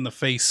Tommy in the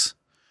face.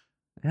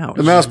 Ouch.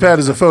 The mouse pad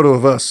is a photo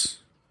of us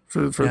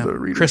for Yeah, the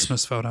readers.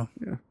 Christmas photo.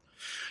 Yeah.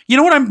 You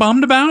know what I'm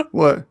bummed about?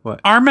 What?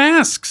 Our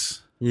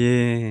masks.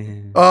 Yeah.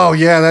 Oh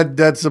yeah,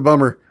 that's a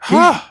bummer.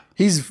 Ah.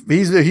 He's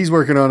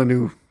working on a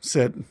new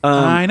set.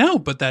 I know,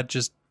 but that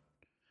just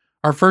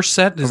our first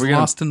set is are we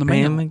gonna lost in the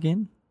pay mail. him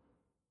again?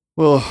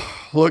 Well,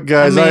 look,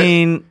 guys, I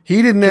mean,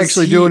 he didn't 'cause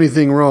actually do he-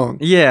 anything wrong.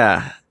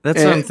 yeah,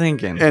 that's what I'm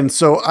thinking. And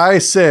so I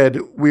said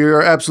we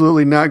are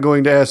absolutely not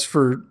going to ask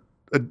for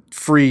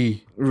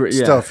free Yeah.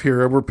 stuff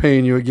here. We're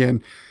paying you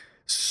again.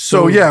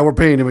 So So- yeah, we're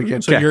paying him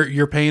again. So Okay.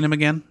 you're paying him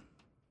again?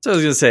 So I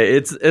was gonna say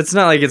it's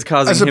not like it's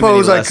causing I him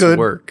suppose any I less could.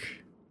 work.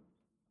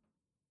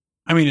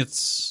 I mean,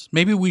 it's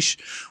maybe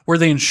were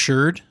they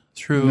insured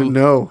through?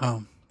 No,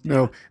 Oh,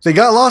 no, they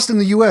got lost in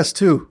the U.S.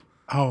 too.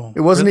 oh,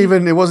 It wasn't really?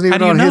 even How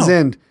do you on his know?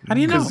 end. How do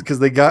you know? Because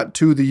they got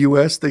to the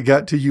U.S., they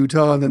got to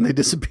Utah, and then they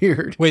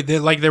disappeared. Wait, they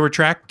were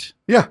tracked.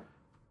 Yeah,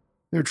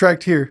 they were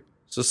tracked here.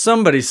 So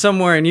somebody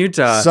somewhere in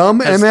Utah,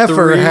 Some has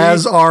MFer 3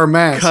 has our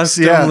masks.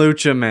 custom yeah.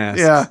 lucha masks.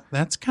 Yeah.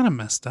 That's kind of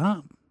messed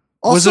up.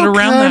 Also Was it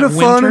around kind that of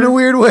fun in winter? a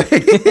weird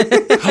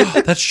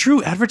way. That's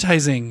true.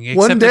 Advertising. Except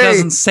One it day-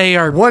 doesn't say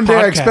our One day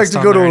I podcast expect to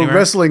on go to there a anywhere.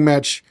 wrestling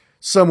match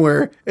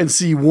somewhere and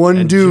see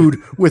one dude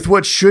with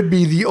what should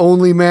be the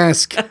only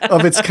mask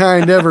of its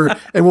kind ever,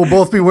 and we'll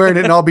both be wearing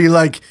it, and I'll be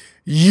like,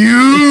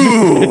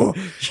 "You,"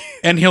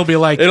 And he'll be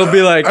like, It'll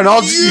be like and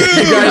I'll you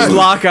guys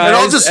lock And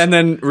I'll eyes, just and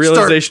then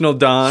realization will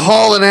dawn.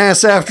 hauling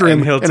ass after him,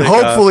 And he'll and take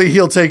hopefully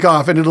he'll take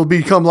off, and it'll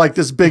become like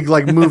this big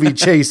like movie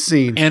chase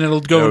scene. and it'll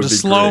That go would into be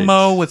slow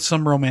mo with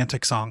some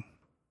romantic song.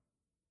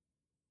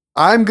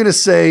 I'm gonna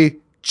say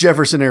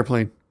Jefferson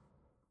Airplane.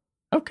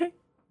 Okay,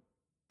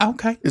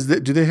 Okay. Is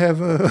that? Do they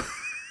have a?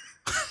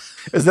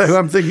 Is that who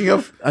I'm thinking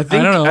of? I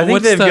think don't know. I think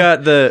What's they've the-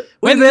 got the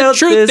When the without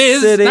truth this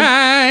is city.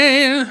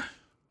 mine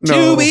No,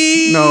 to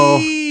be no.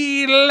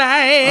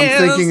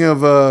 lies. I'm thinking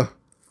of Are Are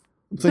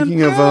you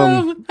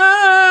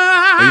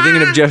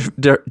thinking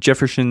of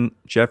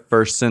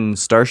Jefferson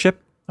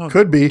Starship?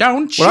 could be.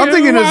 Don't What I'm you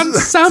thinking is- want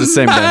It's the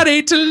same band.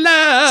 somebody to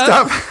love?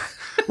 Stop.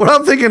 What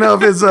I'm thinking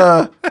of is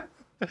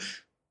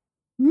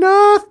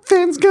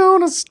nothing's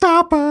gonna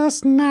stop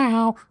us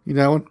now. You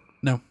know that one?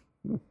 No.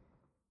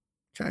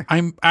 Okay.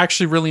 I'm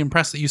actually really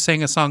impressed that you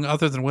sang a song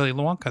other than Willy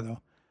Wonka, though.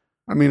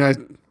 I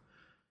mean,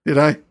 did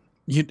I?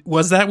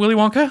 Was that Willy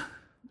Wonka?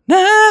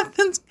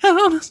 Nothing's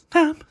gonna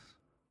stop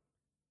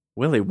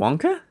Willy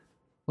Wonka?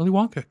 Willy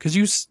Wonka, because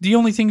the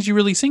only things you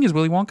really sing is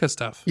Willy Wonka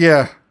stuff,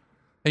 Yeah.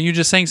 and you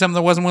just sang something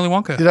that wasn't Willy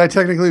Wonka. Did I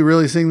technically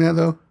really sing that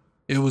though?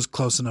 It was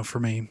close enough for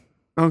me.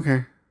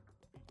 Okay.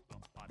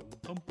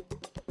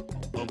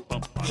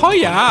 Oh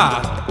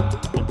yeah!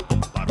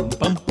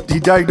 He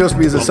diagnosed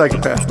me as a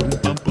psychopath.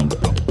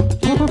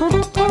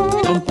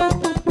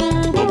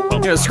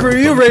 Yeah, screw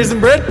you, Raisin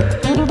Bread.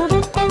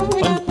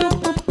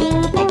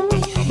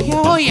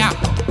 Oh yeah!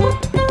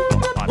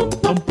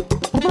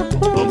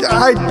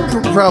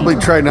 I'd probably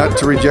try not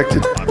to reject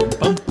it.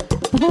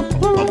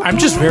 I'm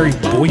just very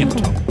buoyant.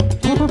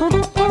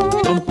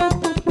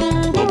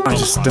 I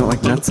just don't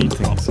like nuts and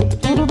things.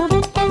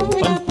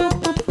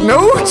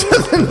 No to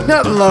the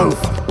nut loaf.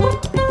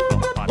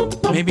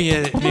 Maybe.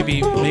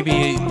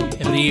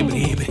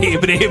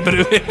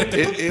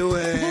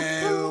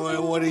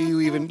 What are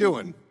you even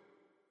doing?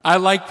 I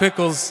like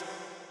pickles.